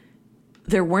 And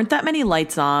there weren't that many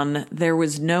lights on. There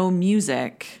was no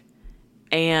music.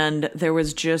 And there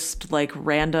was just like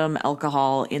random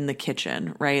alcohol in the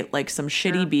kitchen, right? Like some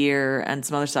shitty beer and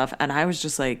some other stuff. And I was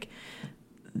just like,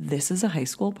 this is a high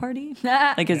school party?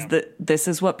 Like, this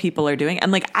is what people are doing?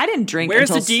 And like, I didn't drink Where's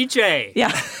until... the DJ?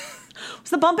 Yeah.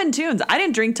 It's the bumpin' tunes. I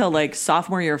didn't drink till like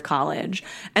sophomore year of college.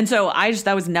 And so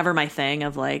that was never my thing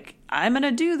of like, I'm going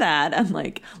to do that. And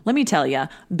like, let me tell you,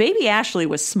 baby Ashley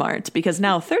was smart because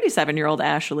now 37-year-old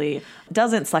Ashley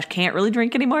can't really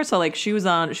drink anymore. So like she was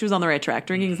on the right track.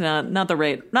 Drinking's not the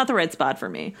right spot for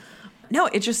me. No,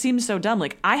 it just seems so dumb.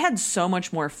 Like I had so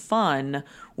much more fun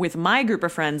with my group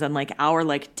of friends and like our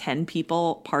like 10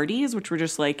 people parties, which were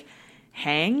just like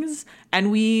hangs.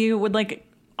 And we would like,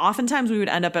 oftentimes we would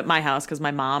end up at my house because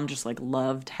my mom just like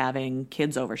loved having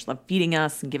kids over. She loved feeding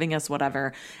us and giving us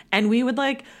whatever. And we would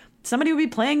like, somebody would be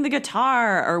playing the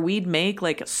guitar or we'd make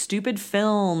like stupid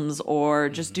films or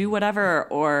just do whatever.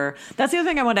 Or that's the other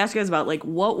thing I wanted to ask you guys about. Like,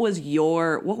 what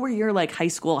were your like high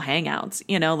school hangouts?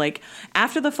 You know, like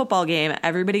after the football game,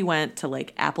 everybody went to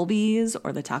like Applebee's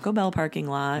or the Taco Bell parking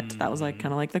lot. That was like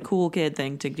kind of like the cool kid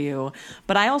thing to do.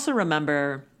 But I also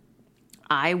remember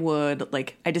I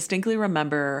distinctly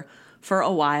remember for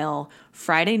a while,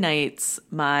 Friday nights,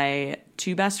 my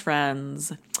two best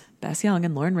friends, Bess Young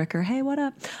and Lauren Ricker, hey, what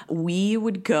up? We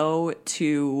would go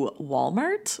to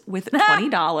Walmart with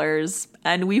 $20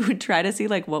 and we would try to see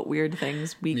like what weird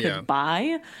things we could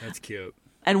buy. That's cute.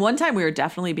 And one time we were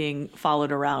definitely being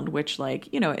followed around, which like,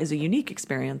 you know, is a unique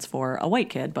experience for a white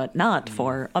kid, but not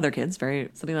for other kids.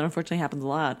 Something that unfortunately happens a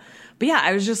lot. But yeah,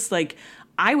 I was just like,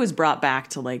 I was brought back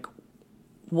to like,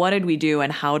 what did we do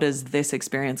and how does this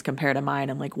experience compare to mine?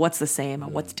 And like, what's the same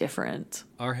and what's different?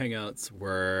 Our hangouts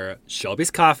were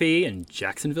Shelby's Coffee in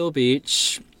Jacksonville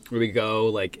Beach, where we go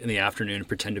like in the afternoon and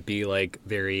pretend to be like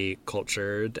very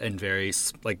cultured and very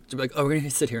like oh, we're going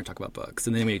to sit here and talk about books.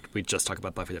 And then we just talk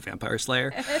about Buffy the Vampire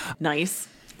Slayer. Nice.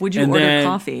 Would you order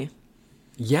coffee?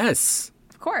 Yes.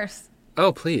 Of course.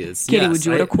 Oh, please. Katie, yes. would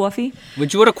you order coffee?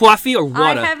 Would you order coffee or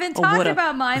water? I haven't talked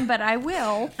about mine, but I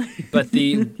will. But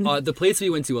the place we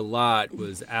went to a lot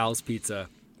was Al's Pizza,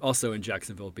 also in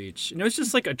Jacksonville Beach. And it was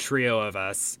just like a trio of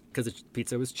us because the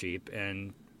pizza was cheap.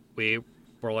 And we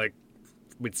were like,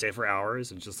 we'd stay for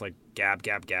hours and just like gab.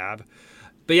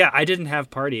 But yeah, I didn't have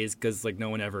parties because like no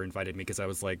one ever invited me because I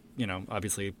was like, you know,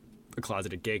 obviously a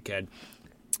closeted gay kid.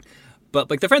 But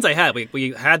like the friends I had,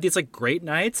 we had these like great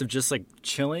nights of just like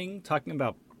chilling, talking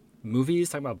about movies,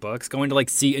 talking about books, going to like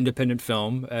see independent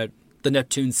film at the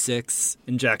Neptune 6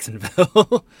 in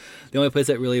Jacksonville. The only place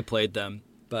that really played them.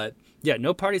 But yeah,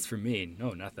 no parties for me.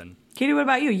 No, nothing. Katie, what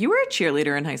about you? You were a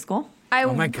cheerleader in high school.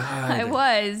 Oh my God. I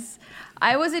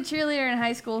was a cheerleader in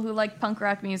high school who liked punk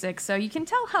rock music, so you can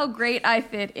tell how great I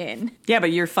fit in. Yeah,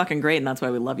 but you're fucking great and that's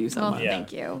why we love you so much.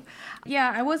 Thank you.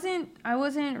 Yeah, I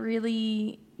wasn't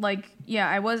really like, yeah,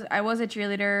 I was a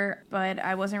cheerleader, but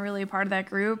I wasn't really a part of that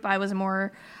group. I was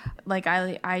more like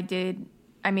I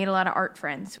made a lot of art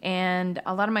friends, and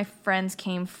a lot of my friends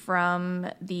came from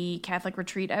the Catholic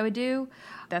retreat I would do.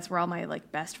 That's where all my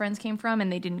like best friends came from,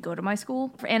 and they didn't go to my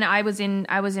school. And I was in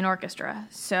orchestra,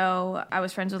 so I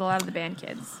was friends with a lot of the band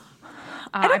kids.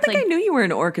 I don't think I knew you were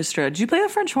in orchestra. Did you play the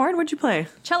French horn? What'd you play?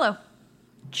 Cello.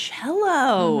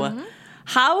 Mm-hmm.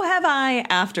 How have I,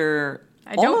 after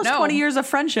almost 20 years of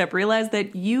friendship, realized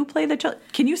that you play the cello?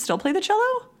 Can you still play the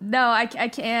cello? No, I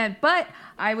can't. But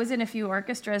I was in a few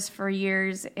orchestras for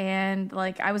years, and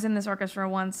like I was in this orchestra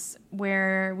once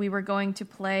where we were going to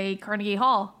play Carnegie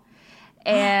Hall.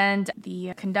 And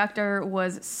the conductor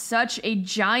was such a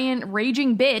giant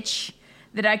raging bitch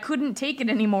that I couldn't take it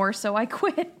anymore, so I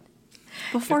quit.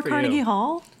 Before Carnegie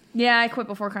Hall? Yeah, I quit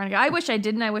before Carnegie. I wish I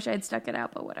didn't. I wish I had stuck it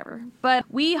out, but whatever. But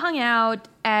we hung out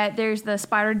there's the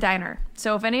Sparta Diner.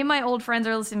 So if any of my old friends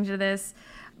are listening to this,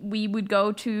 we would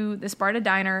go to the Sparta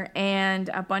Diner, and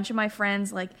a bunch of my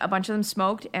friends, like a bunch of them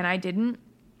smoked, and I didn't.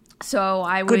 So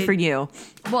I would. Good for you.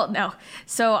 Well, no.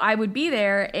 So I would be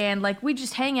there, and like we'd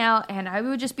just hang out, and I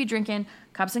would just be drinking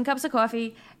cups and cups of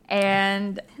coffee.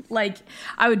 And like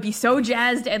I would be so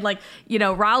jazzed and like, you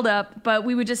know, riled up, but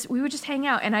we would just hang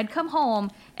out, and I'd come home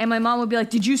and my mom would be like,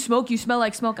 "Did you smoke? You smell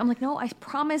like smoke." I'm like, "No, I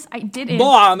promise I didn't."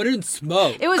 Mom, I didn't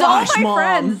smoke. It was Gosh, all my Mom.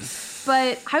 friends.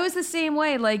 But I was the same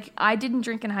way. Like I didn't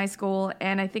drink in high school,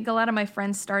 and I think a lot of my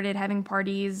friends started having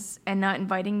parties and not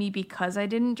inviting me because I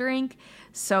didn't drink.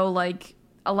 So like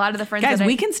a lot of the friends Guys,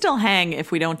 we can still hang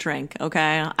if we don't drink,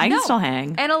 okay? I can still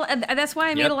hang. And that's why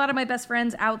I made a lot of my best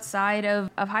friends outside of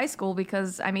high school,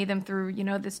 because I made them through, you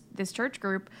know, this church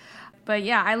group. But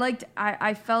yeah,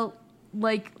 I felt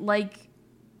like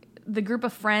the group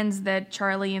of friends that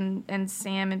Charlie and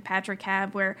Sam and Patrick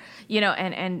have, where, you know,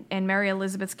 and Mary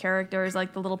Elizabeth's character is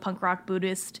like the little punk rock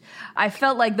Buddhist. I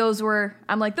felt like those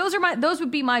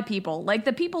would be my people, like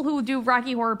the people who do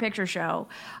Rocky Horror Picture Show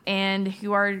and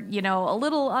who are, you know, a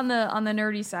little on the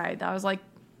nerdy side. I was like,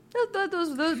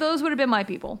 those would have been my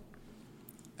people.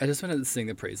 I just wanted to sing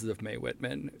the praises of Mae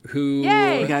Whitman, who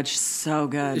Yay! Oh my God, she's so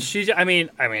good. I mean,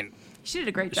 She did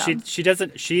a great job.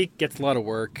 she gets a lot of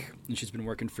work, and she's been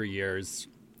working for years.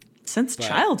 Since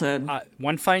childhood.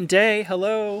 One Fine Day,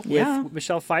 hello, Yeah. with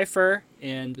Michelle Pfeiffer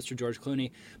and Mr. George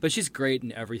Clooney. But she's great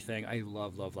in everything. I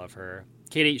love, love, love her.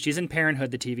 Katie, she's in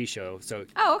Parenthood, the TV show, so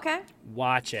Oh, okay.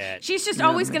 watch it. She's just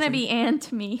always going to be Anne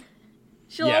to me.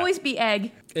 She'll Yeah. always be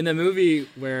Egg. In the movie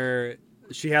where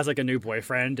she has like a new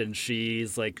boyfriend and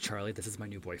she's like, Charlie, this is my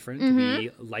new boyfriend.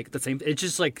 We like the same. It's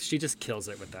just like she just kills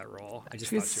it with that role. I just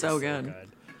She's thought she so was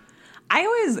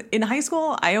good. In high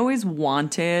school, I always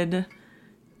wanted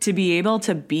to be able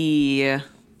to be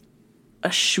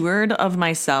assured of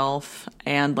myself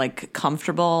and like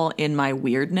comfortable in my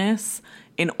weirdness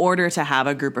in order to have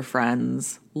a group of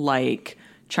friends like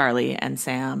Charlie and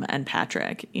Sam and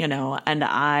Patrick, you know. And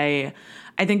I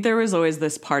think there was always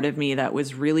this part of me that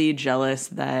was really jealous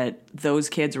that those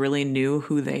kids really knew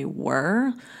who they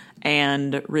were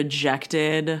and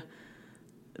rejected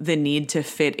the need to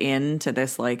fit into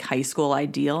this like high school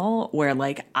ideal where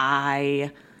like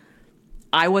I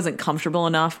wasn't comfortable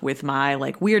enough with my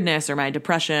like weirdness or my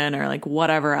depression or like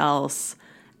whatever else,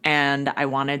 and I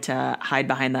wanted to hide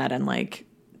behind that and like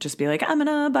just be like, I'm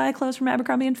gonna buy clothes from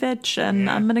Abercrombie and Fitch and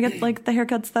I'm gonna get like the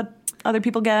haircuts that other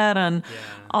people get and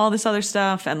all this other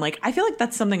stuff. And like I feel like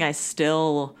that's something I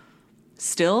still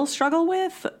struggle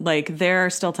with. Like there are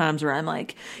still times where I'm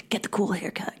like, get the cool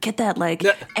haircut, get that like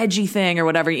edgy thing or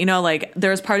whatever, you know. Like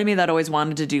there's part of me that always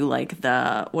wanted to do like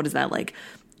the, what is that, like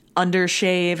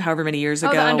undershave however many years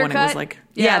ago the when it was undercut? like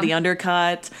Yeah. the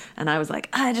undercut, and I was like,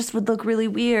 I just would look really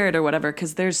weird or whatever,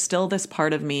 because there's still this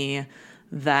part of me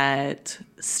that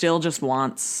still just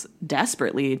wants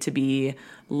desperately to be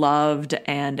loved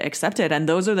and accepted. And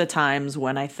those are the times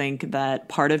when I think that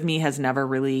part of me has never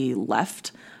really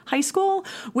left high school,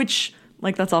 which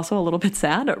like that's also a little bit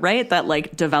sad, right? That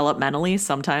like developmentally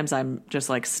sometimes I'm just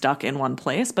like stuck in one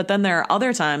place, but then there are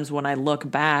other times when I look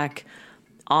back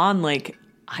on like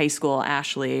high school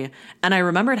Ashley and I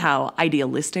remembered how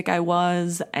idealistic I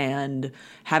was and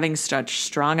having such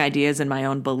strong ideas in my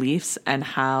own beliefs, and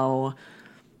how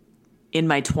in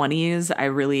my 20s I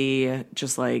really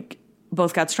just like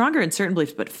both got stronger in certain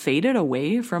beliefs but faded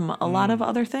away from a lot of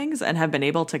other things, and have been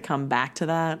able to come back to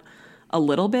that a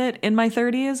little bit in my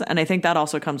 30s. And I think that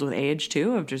also comes with age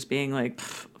too, of just being like,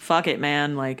 fuck it,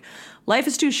 man. Like life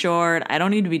is too short. I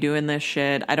don't need to be doing this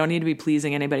shit. I don't need to be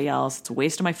pleasing anybody else. It's a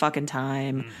waste of my fucking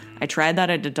time. I tried that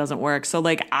and it doesn't work. So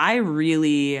like I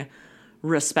really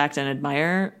respect and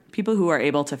admire people who are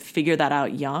able to figure that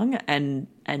out young and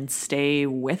stay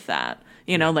with that.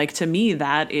 You know, like to me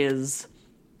that is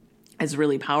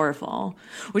really powerful,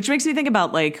 which makes me think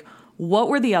about like, what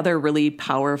were the other really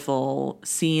powerful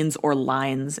scenes or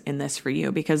lines in this for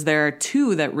you? Because there are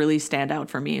two that really stand out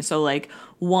for me. So like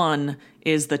one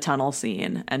is the tunnel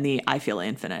scene and the I feel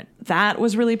infinite. That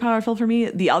was really powerful for me.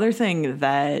 The other thing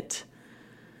that,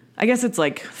 I guess it's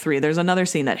like three. There's another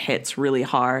scene that hits really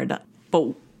hard.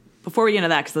 But before we get into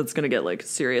that, because that's going to get like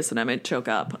serious and I might choke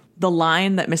up. The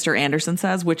line that Mr. Anderson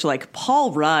says, which like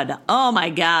Paul Rudd, oh my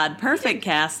God, perfect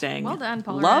casting. Well done,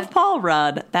 Paul Love Rudd. Paul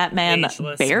Rudd. That man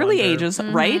Ageless barely wonder. ages,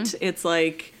 right? It's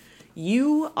like,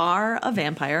 you are a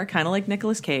vampire, kind of like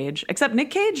Nicolas Cage, except Nick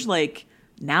Cage, like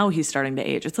now he's starting to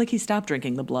age. It's like he stopped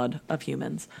drinking the blood of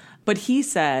humans. But he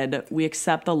said, we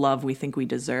accept the love we think we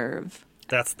deserve.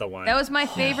 That's the one. That was my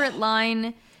favorite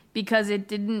line because it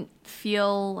didn't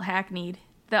feel hackneyed.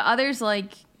 The others,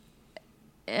 like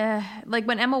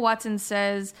when Emma Watson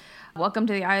says, "Welcome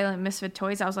to the Island of Misfit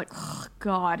Toys," I was like, oh,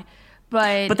 God.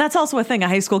 But that's also a thing a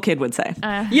high school kid would say.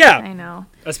 Yeah, I know.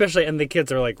 Especially, and the kids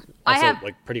are like I also have-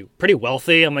 like pretty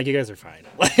wealthy. I'm like, you guys are fine.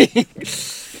 Like,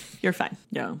 You're fine.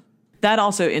 Yeah. That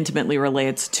also intimately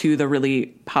relates to the really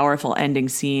powerful ending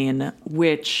scene,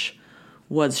 which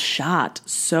was shot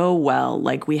so well.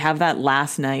 Like we have that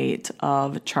last night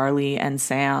of Charlie and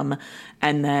Sam,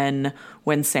 and then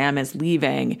when Sam is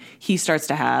leaving, he starts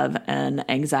to have an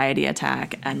anxiety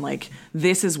attack. And like,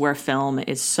 this is where film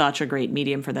is such a great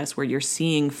medium for this, where you're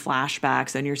seeing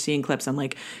flashbacks and you're seeing clips, and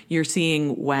like you're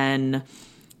seeing when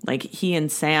like he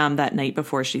and Sam that night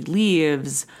before she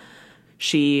leaves,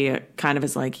 she kind of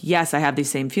is like, yes, I have these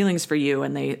same feelings for you.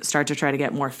 And they start to try to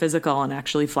get more physical, and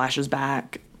actually flashes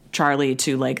back Charlie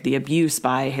to like the abuse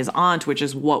by his aunt, which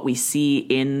is what we see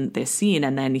in this scene.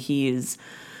 And then he's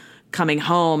coming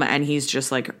home and he's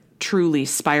just like truly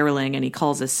spiraling, and he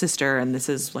calls his sister, and this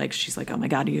is like, she's like, oh my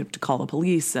God, you have to call the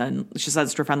police. And she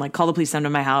says to her friend, like, call the police, send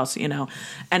them to my house, you know?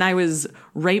 And I was,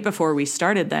 right before we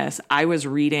started this, I was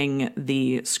reading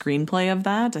the screenplay of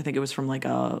that. I think it was from like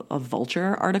a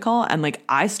Vulture article. And like,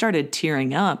 I started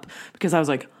tearing up because I was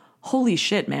like, holy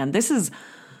shit, man, this is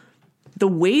the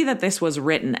way that this was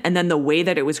written, and then the way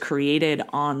that it was created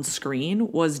on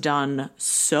screen was done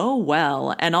so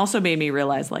well, and also made me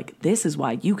realize, like, this is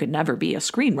why you could never be a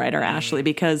screenwriter, Ashley,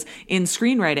 because in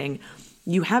screenwriting,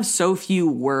 you have so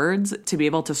few words to be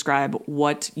able to describe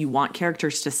what you want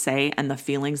characters to say and the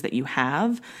feelings that you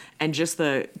have, and just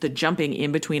the jumping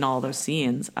in between all those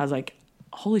scenes. I was like,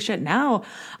 holy shit, now,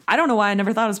 I don't know why I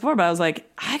never thought of this before, but I was like,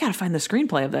 I gotta find the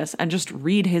screenplay of this and just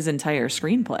read his entire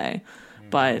screenplay.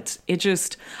 But it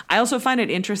just, I also find it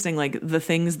interesting, like the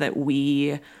things that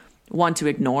we want to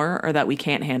ignore or that we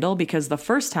can't handle, because the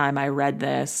first time I read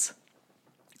this,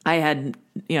 I had,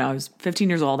 you know, I was 15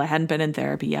 years old. I hadn't been in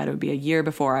therapy yet. It would be a year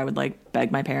before I would like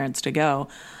beg my parents to go.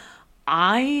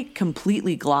 I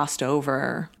completely glossed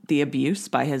over the abuse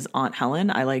by his Aunt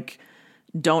Helen. I like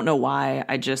don't know why.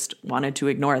 I just wanted to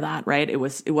ignore that, right? It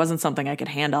wasn't something I could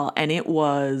handle. And it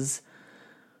was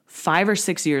 5 or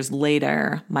 6 years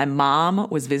later, my mom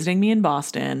was visiting me in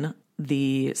Boston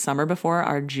the summer before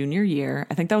our junior year.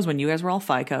 I think that was when you guys were all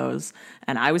FICOs,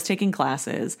 and I was taking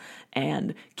classes.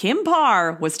 And Kim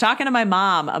Parr was talking to my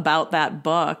mom about that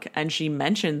book, and she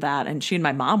mentioned that, and she and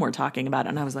my mom were talking about it.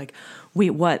 And I was like, wait,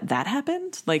 what? That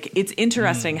happened? Like, it's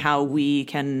interesting how we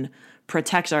can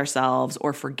protect ourselves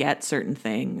or forget certain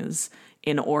things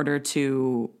in order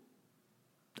to,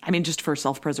 I mean, just for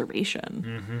self-preservation.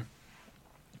 Mm-hmm.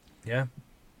 Yeah,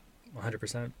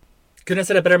 100%. Couldn't have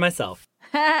said it better myself.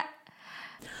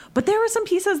 But there were some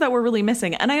pieces that were really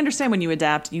missing. And I understand when you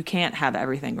adapt, you can't have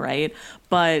everything, right?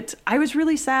 But I was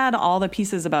really sad all the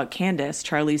pieces about Candace,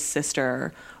 Charlie's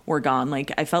sister, were gone.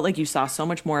 Like, I felt like you saw so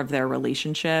much more of their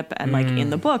relationship. And like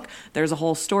in the book, there's a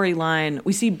whole storyline.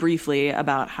 We see briefly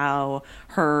about how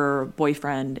her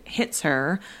boyfriend hits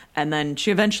her, and then she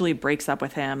eventually breaks up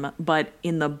with him. But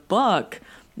in the book,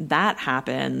 that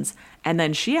happens. And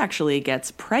then she actually gets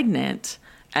pregnant,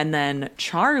 and then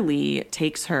Charlie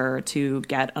takes her to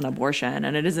get an abortion.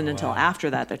 And it isn't until after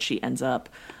that she ends up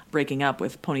breaking up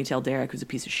with Ponytail Derek, who's a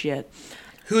piece of shit.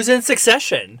 Who's in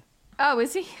Succession? Oh,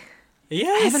 is he?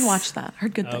 Yes. I haven't watched that.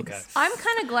 Heard good things. Okay. I'm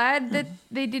kind of glad that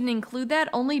they didn't include that,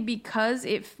 only because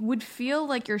it would feel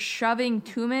like you're shoving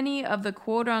too many of the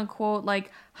quote-unquote,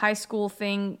 like, high school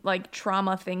thing, like,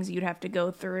 trauma things you'd have to go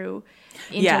through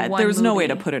into one there was movie. no way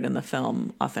to put it in the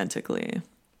film authentically.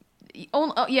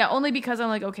 Only because I'm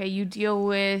like, okay, you deal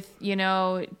with, you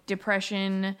know,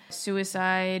 depression,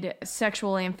 suicide,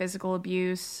 sexual and physical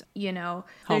abuse, you know.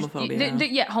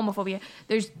 Homophobia. Homophobia.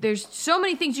 There's so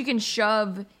many things you can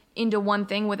shove into one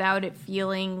thing without it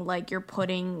feeling like you're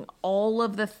putting all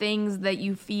of the things that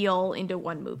you feel into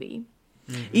one movie.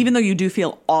 Mm-hmm. Even though you do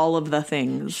feel all of the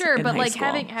things. Sure, in but high like school.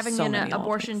 having So an many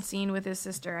abortion elements. scene with his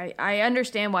sister, I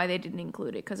understand why they didn't include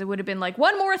it, because it would have been like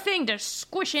one more thing to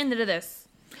squish into this.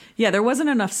 Yeah, there wasn't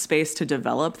enough space to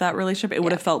develop that relationship. It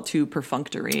would have felt too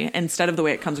perfunctory instead of the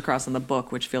way it comes across in the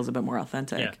book, which feels a bit more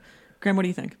authentic. Yeah. Graham, what do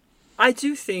you think? I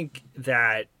do think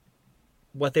that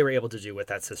what they were able to do with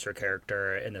that sister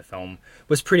character in the film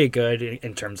was pretty good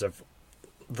in terms of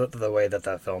the way that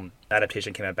the film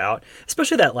adaptation came about,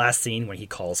 especially that last scene when he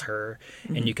calls her,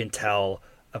 and you can tell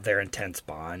of their intense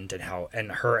bond and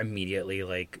her immediately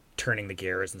like turning the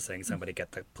gears and saying, somebody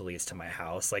get the police to my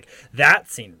house. Like,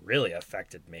 that scene really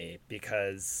affected me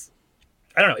because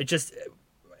I don't know,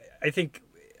 I think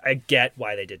I get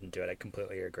why they didn't do it. I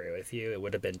completely agree with you. It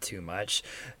would have been too much.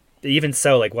 Even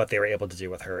so, like, what they were able to do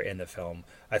with her in the film,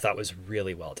 I thought was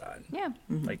really well done. Yeah.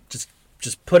 Like, just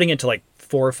putting into like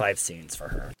 4 or 5 scenes for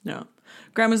her. No.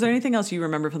 Graham, was there anything else you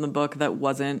remember from the book that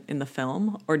wasn't in the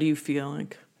film? Or do you feel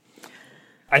like...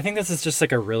 I think this is just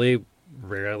like a really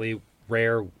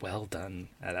rare, well done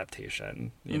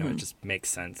adaptation. You know, it just makes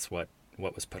sense what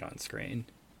was put on screen.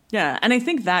 Yeah, and I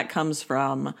think that comes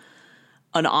from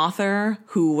an author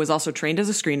who was also trained as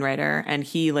a screenwriter, and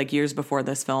he, like, years before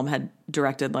this film had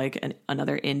directed like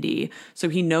another indie. So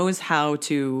he knows how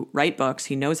to write books.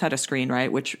 He knows how to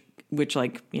screenwrite, which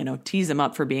like, you know, tees him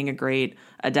up for being a great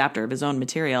adapter of his own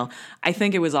material. I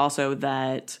think it was also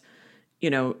that, you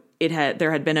know,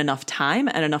 there had been enough time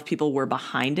and enough people were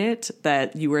behind it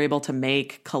that you were able to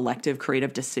make collective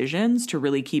creative decisions to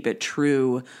really keep it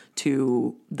true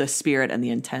to the spirit and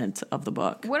the intent of the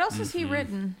book. What else has he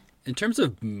written? In terms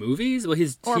of movies, well,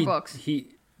 books. He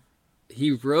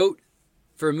wrote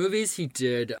for movies. He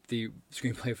did the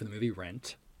screenplay for the movie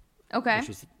Rent. Okay. which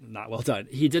was not well done.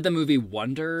 He did the movie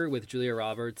Wonder with Julia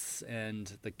Roberts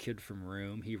and the kid from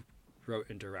Room. He wrote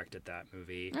and directed that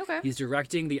movie. Okay. He's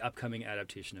directing the upcoming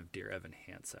adaptation of Dear Evan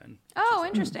Hansen. Oh,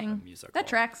 interesting. musical. That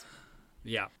tracks.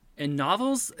 Yeah. In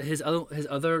novels, his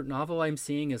other novel I'm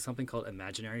seeing is something called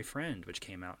Imaginary Friend, which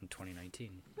came out in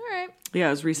 2019. All right. Yeah,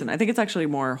 it was recent. I think it's actually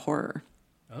more horror.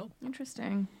 Oh.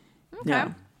 Interesting. Okay.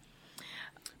 Yeah.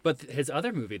 But his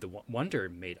other movie, The Wonder,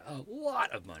 made a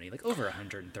lot of money, like over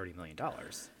 $130 million.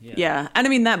 Yeah. And I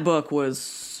mean, that book was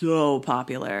so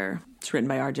popular. It's written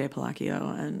by R.J. Palacio.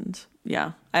 And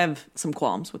yeah, I have some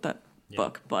qualms with that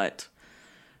book. But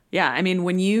yeah, I mean,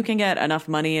 when you can get enough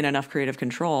money and enough creative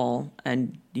control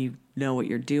and you know what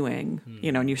you're doing,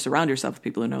 you know, and you surround yourself with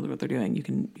people who know what they're doing, you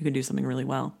can do something really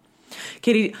well.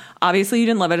 Katie, obviously you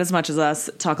didn't love it as much as us.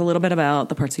 Talk a little bit about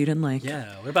the parts you didn't like. Yeah,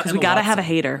 what about because we gotta have a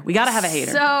hater. We gotta have a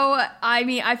hater. So, I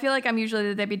mean, I feel like I'm usually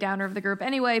the Debbie Downer of the group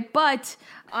anyway, but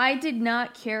I did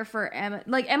not care for Emma.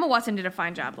 Like, Emma Watson did a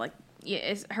fine job. Like,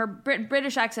 her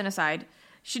British accent aside,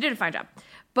 she did a fine job.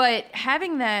 But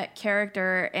having that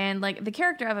character and, like, the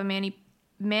character of a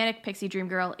manic pixie dream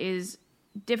girl is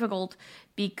difficult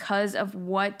because of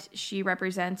what she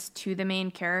represents to the main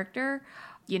character.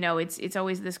 You know, it's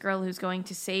always this girl who's going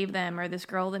to save them, or this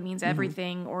girl that means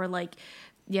everything, or like,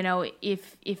 you know,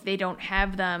 if they don't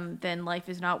have them, then life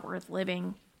is not worth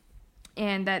living.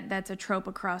 And that's a trope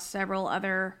across several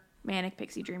other manic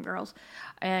pixie dream girls.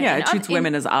 It treats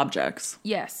women as objects.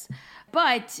 Yes.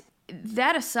 But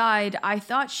that aside, I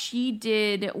thought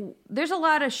there's a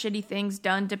lot of shitty things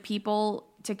done to people,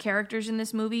 to characters in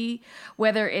this movie,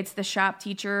 whether it's the shop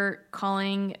teacher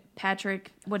calling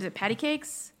Patrick, what is it, patty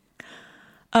cakes?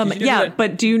 Yeah,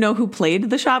 but do you know who played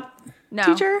the shop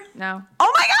teacher? No.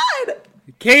 Oh my God!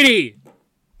 Katie!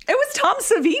 It was Tom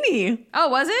Savini. Oh,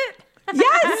 was it?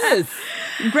 Yes!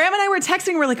 Graham and I were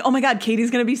texting. We're like, oh my God,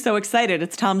 Katie's going to be so excited.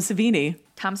 It's Tom Savini.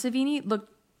 Tom Savini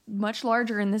looked much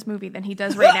larger in this movie than he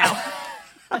does right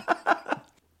now.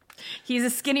 He's a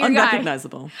skinnier guy.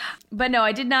 Unrecognizable. But no,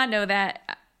 I did not know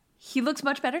that. He looks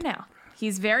much better now.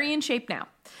 He's very in shape now.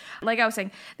 Like I was saying,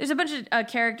 there's a bunch of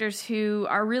characters who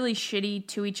are really shitty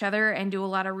to each other and do a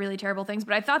lot of really terrible things.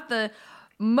 But I thought the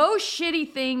most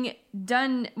shitty thing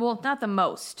done, well, not the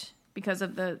most, because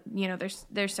of the, you know,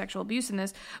 there's sexual abuse in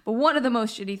this. But one of the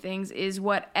most shitty things is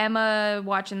what Emma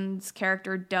Watson's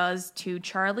character does to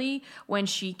Charlie when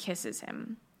she kisses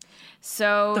him.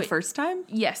 So The first time?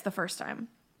 Yes, the first time.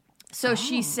 So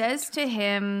she says to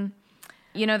him,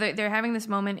 you know, they're having this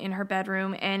moment in her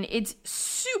bedroom, and it's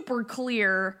super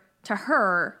clear to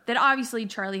her that obviously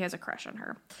Charlie has a crush on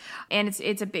her. And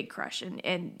it's a big crush,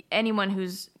 and anyone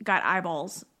who's got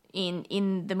eyeballs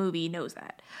in the movie knows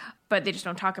that. But they just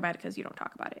don't talk about it because you don't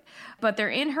talk about it. But they're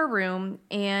in her room,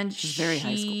 and She's very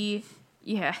high school.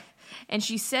 Yeah. And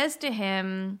she says to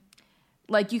him,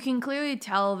 like, you can clearly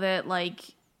tell that, like,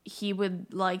 he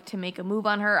would like to make a move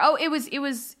on her. Oh, it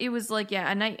was like,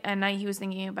 yeah, a night he was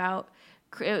thinking about.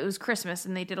 It was Christmas,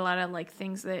 and they did a lot of, like,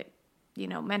 things that, you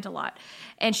know, meant a lot.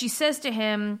 And she says to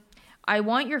him, I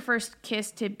want your first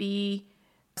kiss to be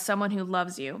someone who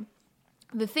loves you.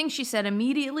 The thing she said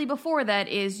immediately before that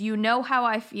is, you know how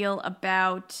I feel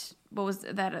about, what was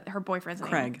that, her boyfriend's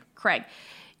name? Craig.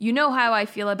 You know how I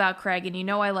feel about Craig, and you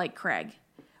know I like Craig.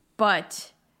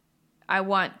 But I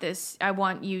want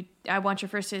your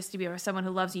first kiss to be with someone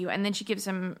who loves you. And then she gives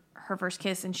him her first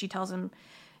kiss, and she tells him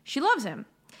she loves him.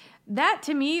 That,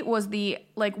 to me, was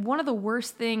one of the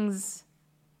worst things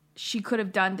she could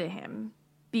have done to him,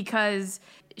 because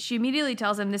she immediately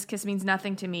tells him, this kiss means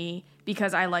nothing to me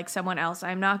because I like someone else.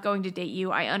 I'm not going to date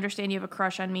you. I understand you have a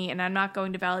crush on me, and I'm not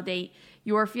going to validate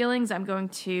your feelings. I'm going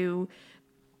to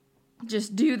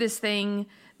just do this thing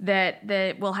that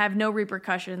will have no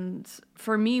repercussions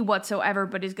for me whatsoever,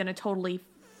 but is going to totally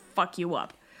fuck you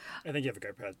up. I think you have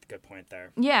a good point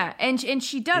there. Yeah, and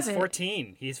she does it.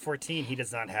 He's 14. He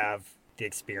does not have the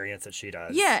experience that she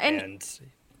does. Yeah, and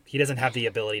he doesn't have the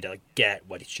ability to get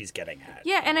what she's getting at.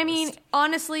 Yeah, and I mean,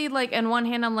 honestly, like, on one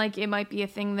hand, I'm like, it might be a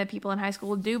thing that people in high school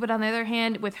would do, but on the other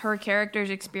hand, with her character's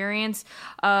experience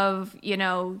of, you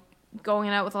know, going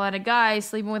out with a lot of guys,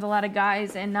 sleeping with a lot of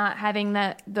guys, and not having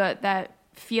that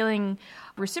feeling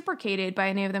reciprocated by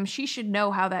any of them, she should know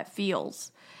how that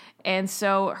feels. And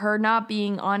so her not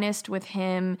being honest with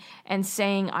him and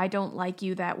saying, I don't like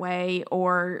you that way,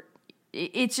 or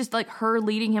it's just like her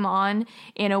leading him on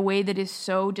in a way that is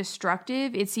so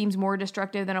destructive. It seems more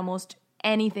destructive than almost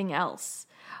anything else.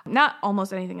 Not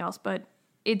almost anything else, but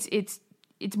it's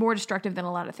more destructive than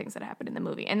a lot of things that happen in the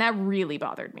movie. And that really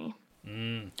bothered me.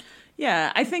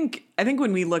 Yeah, I think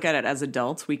when we look at it as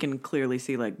adults, we can clearly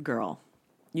see, like, girl,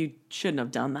 you shouldn't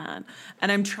have done that.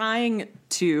 And I'm trying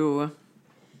to,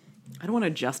 I don't want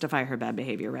to justify her bad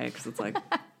behavior, right? Because it's like,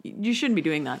 you shouldn't be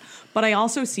doing that. But I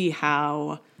also see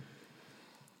how,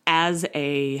 as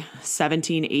a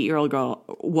 17, 8-year-old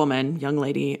young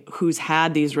lady who's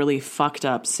had these really fucked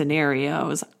up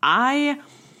scenarios, I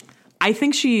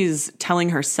think she's telling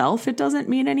herself it doesn't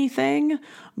mean anything,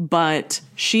 but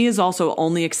she is also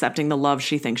only accepting the love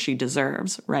she thinks she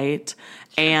deserves, right?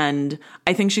 And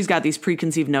I think she's got these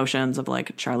preconceived notions of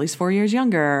like, Charlie's 4 years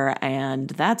younger, and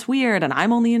that's weird, and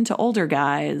I'm only into older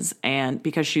guys, and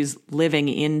because she's living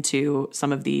into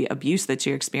some of the abuse that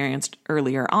she experienced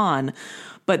earlier on.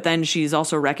 But then she's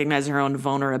also recognizing her own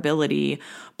vulnerability.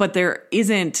 But there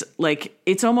isn't, like,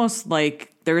 it's almost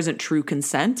like there isn't true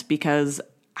consent, because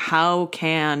how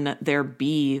can there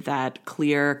be that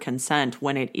clear consent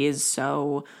when it is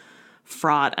so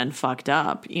fraught and fucked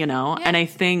up, you know? Yeah. And I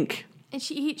think... And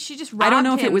she just robbed I don't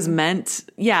know if him. it was meant...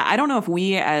 Yeah, I don't know if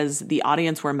we as the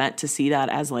audience were meant to see that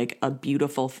as, like, a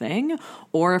beautiful thing,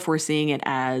 or if we're seeing it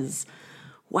as...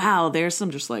 wow, there's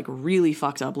some just like really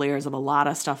fucked up layers of a lot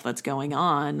of stuff that's going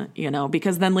on, you know,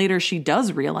 because then later she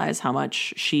does realize how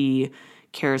much she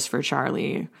cares for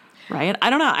Charlie, right? I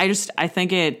don't know. I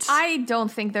think it... I don't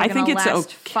think they're going to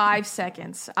last 5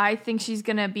 seconds. I think she's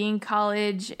going to be in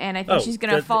college, and I think she's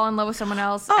going to fall in love with someone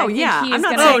else. Oh, I think yeah. he is I'm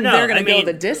not gonna, saying they're going to go mean,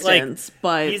 the distance,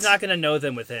 but... He's not going to know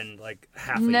them within like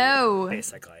half a No. year,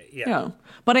 basically. Yeah. Yeah.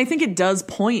 But I think it does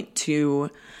point to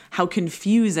how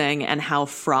confusing and how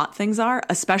fraught things are,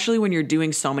 especially when you're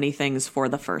doing so many things for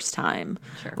the first time,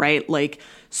 right? Like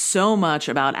so much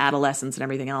about adolescence and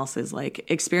everything else is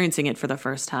like experiencing it for the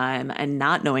first time and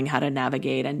not knowing how to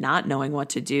navigate and not knowing what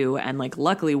to do. And like,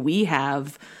 luckily we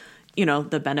have, you know,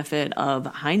 the benefit of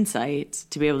hindsight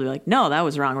to be able to be like, no, that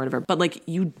was wrong or whatever. But like,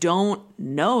 you don't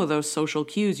know those social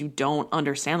cues. You don't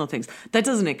understand those things. That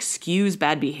doesn't excuse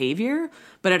bad behavior,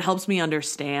 but it helps me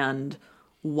understand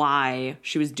why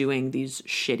she was doing these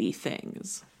shitty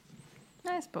things.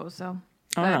 I suppose so.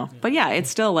 I don't know. But yeah,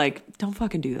 it's still like, don't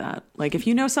fucking do that. Like, if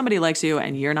you know somebody likes you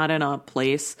and you're not in a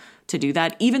place to do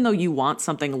that, even though you want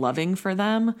something loving for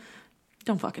them,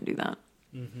 don't fucking do that.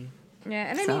 Mm-hmm.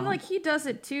 Yeah, and I mean, like, he does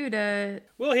it too to...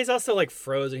 Well, he's also like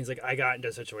frozen. He's like, I got into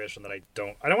a situation that I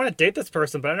don't want to date this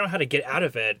person, but I don't know how to get out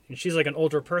of it. And she's like an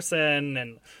older person,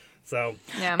 and so...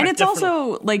 Yeah. And it's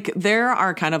also like, there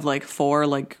are kind of like 4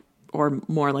 like, or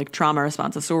more like trauma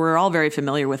responses. So we're all very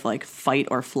familiar with like fight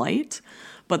or flight,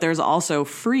 but there's also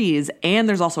freeze and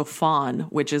there's also fawn,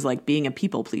 which is like being a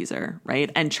people pleaser, right?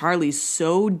 And Charlie's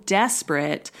so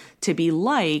desperate to be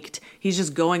liked, he's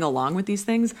just going along with these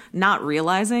things, not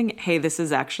realizing, hey, this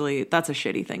is actually, that's a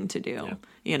shitty thing to do,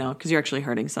 you know, because you're actually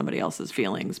hurting somebody else's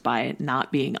feelings by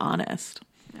not being honest.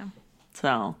 Yeah.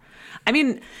 So, I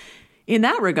mean, in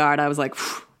that regard, I was like,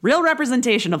 real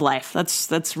representation of life.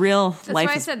 That's real. That's life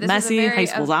why I is said this messy. is High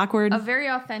school's awkward. A very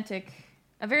authentic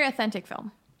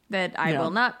film that I will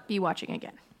not be watching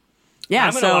again. Yeah,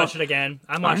 I'm going to watch it again.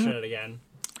 I'm watching it again.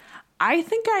 I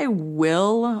think I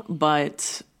will,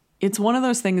 but it's one of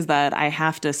those things that I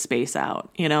have to space out.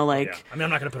 You know, like... Yeah. I mean, I'm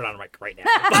not going to put it on right now.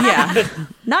 yeah.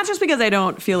 Not just because I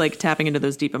don't feel like tapping into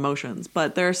those deep emotions,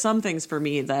 but there are some things for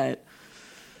me that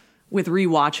with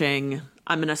rewatching,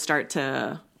 I'm going to start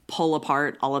to pull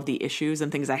apart all of the issues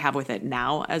and things I have with it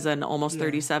now as an almost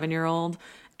 37-year-old.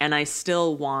 And I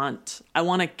still want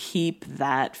to keep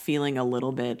that feeling a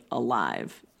little bit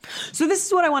alive. So this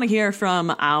is what I want to hear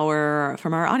from our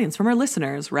audience, from our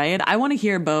listeners, right? I want to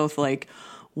hear both, like,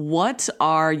 what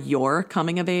are your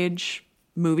coming of age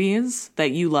movies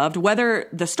that you loved, whether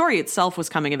the story itself was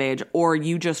coming of age or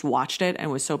you just watched it and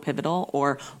was so pivotal,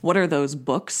 or what are those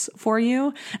books for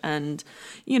you? And,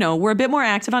 you know, we're a bit more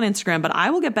active on Instagram, but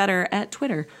I will get better at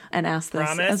Twitter and ask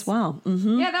this as well.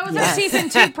 Mm-hmm. Yeah, that was our season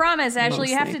 2 promise, Ashley.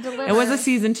 You have to deliver. It was a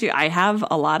season 2. I have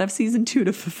a lot of season 2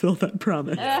 to fulfill that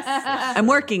promise. I'm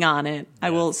working on it. I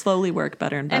will slowly work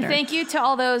better and better. And thank you to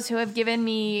all those who have given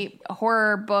me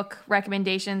horror book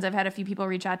recommendations. I've had a few people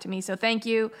reach out to me, so thank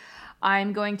you.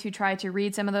 I'm going to try to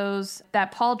read some of those.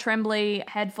 That Paul Tremblay,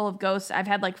 Head Full of Ghosts, I've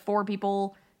had like 4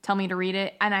 people tell me to read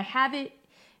it, and I have it.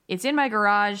 It's in my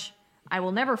garage. I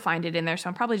will never find it in there, so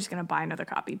I'm probably just going to buy another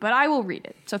copy, but I will read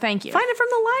it. So thank you. Find it from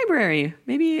the library.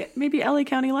 Maybe LA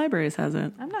County Libraries has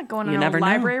it. I'm not going to a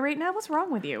library right now. What's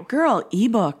wrong with you? Girl,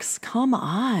 ebooks. Come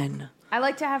on. I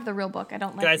like to have the real book. I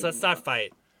don't like Guys, let's not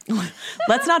fight.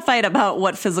 Let's not fight about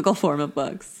what physical form of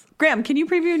books. Graham, can you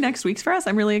preview next week's for us?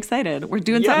 I'm really excited. We're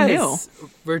doing something new.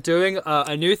 We're doing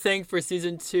a new thing for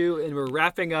season 2, and we're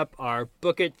wrapping up our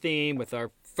Book It theme with our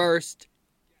first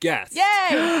guest.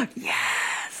 Yay!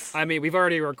 Yes. I mean, we've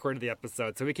already recorded the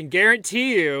episode, so we can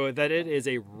guarantee you that it is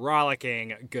a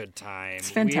rollicking good time.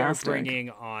 It's fantastic. We are bringing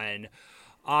on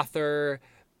author,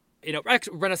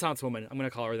 Renaissance woman, I'm going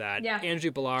to call her that,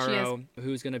 Angie Bellaro,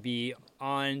 who's going to be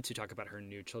on to talk about her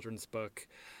new children's book,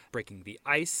 Breaking the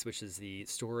Ice, which is the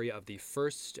story of the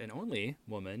first and only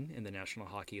woman in the National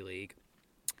Hockey League.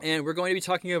 And we're going to be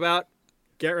talking about,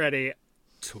 get ready,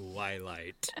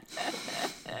 Twilight.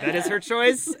 That is her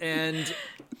choice, and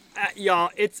y'all,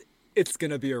 it's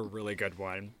gonna be a really good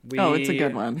one. It's a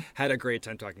good one. Had a great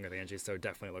time talking with Angie, so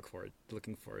definitely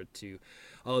looking forward to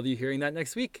all of you hearing that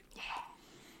next week.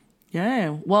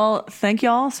 Yeah. Well, thank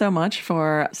y'all so much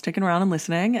for sticking around and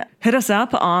listening. Hit us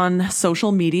up on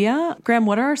social media. Graham,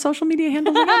 what are our social media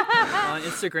handles again? On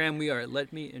Instagram, we are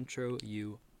Let Me Intro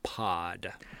You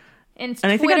Pod. And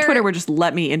I think on Twitter, we're just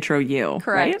Let Me Intro You.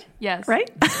 Correct. Right? Yes. Right?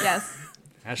 Yes.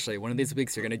 Ashley, one of these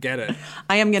weeks you're going to get it.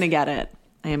 I am going to get it.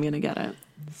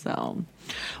 So,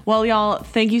 well, y'all,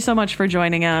 thank you so much for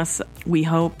joining us. We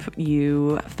hope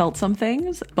you felt some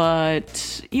things,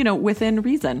 but, within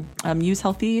reason. Use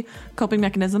healthy coping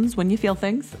mechanisms when you feel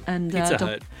things. And Pizza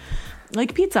Hut.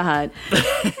 Like Pizza Hut.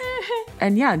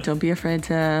 And yeah, don't be afraid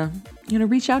to,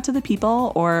 reach out to the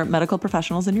people or medical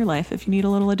professionals in your life if you need a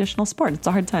little additional support. It's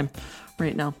a hard time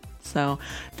right now. So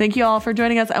thank you all for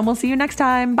joining us, and we'll see you next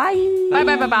time. Bye. Bye,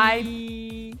 bye, bye,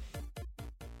 bye.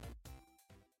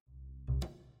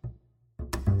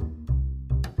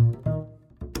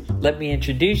 Let Me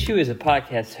Introduce You is a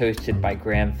podcast hosted by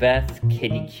Graham Veth,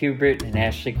 Katie Kubert, and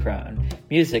Ashley Crone.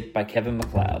 Music by Kevin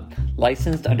MacLeod.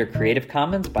 Licensed under Creative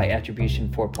Commons by Attribution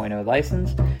 4.0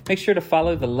 license. Make sure to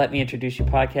follow the Let Me Introduce You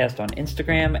podcast on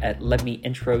Instagram at Let Me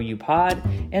Intro You Pod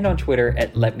and on Twitter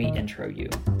at Let Me Intro You.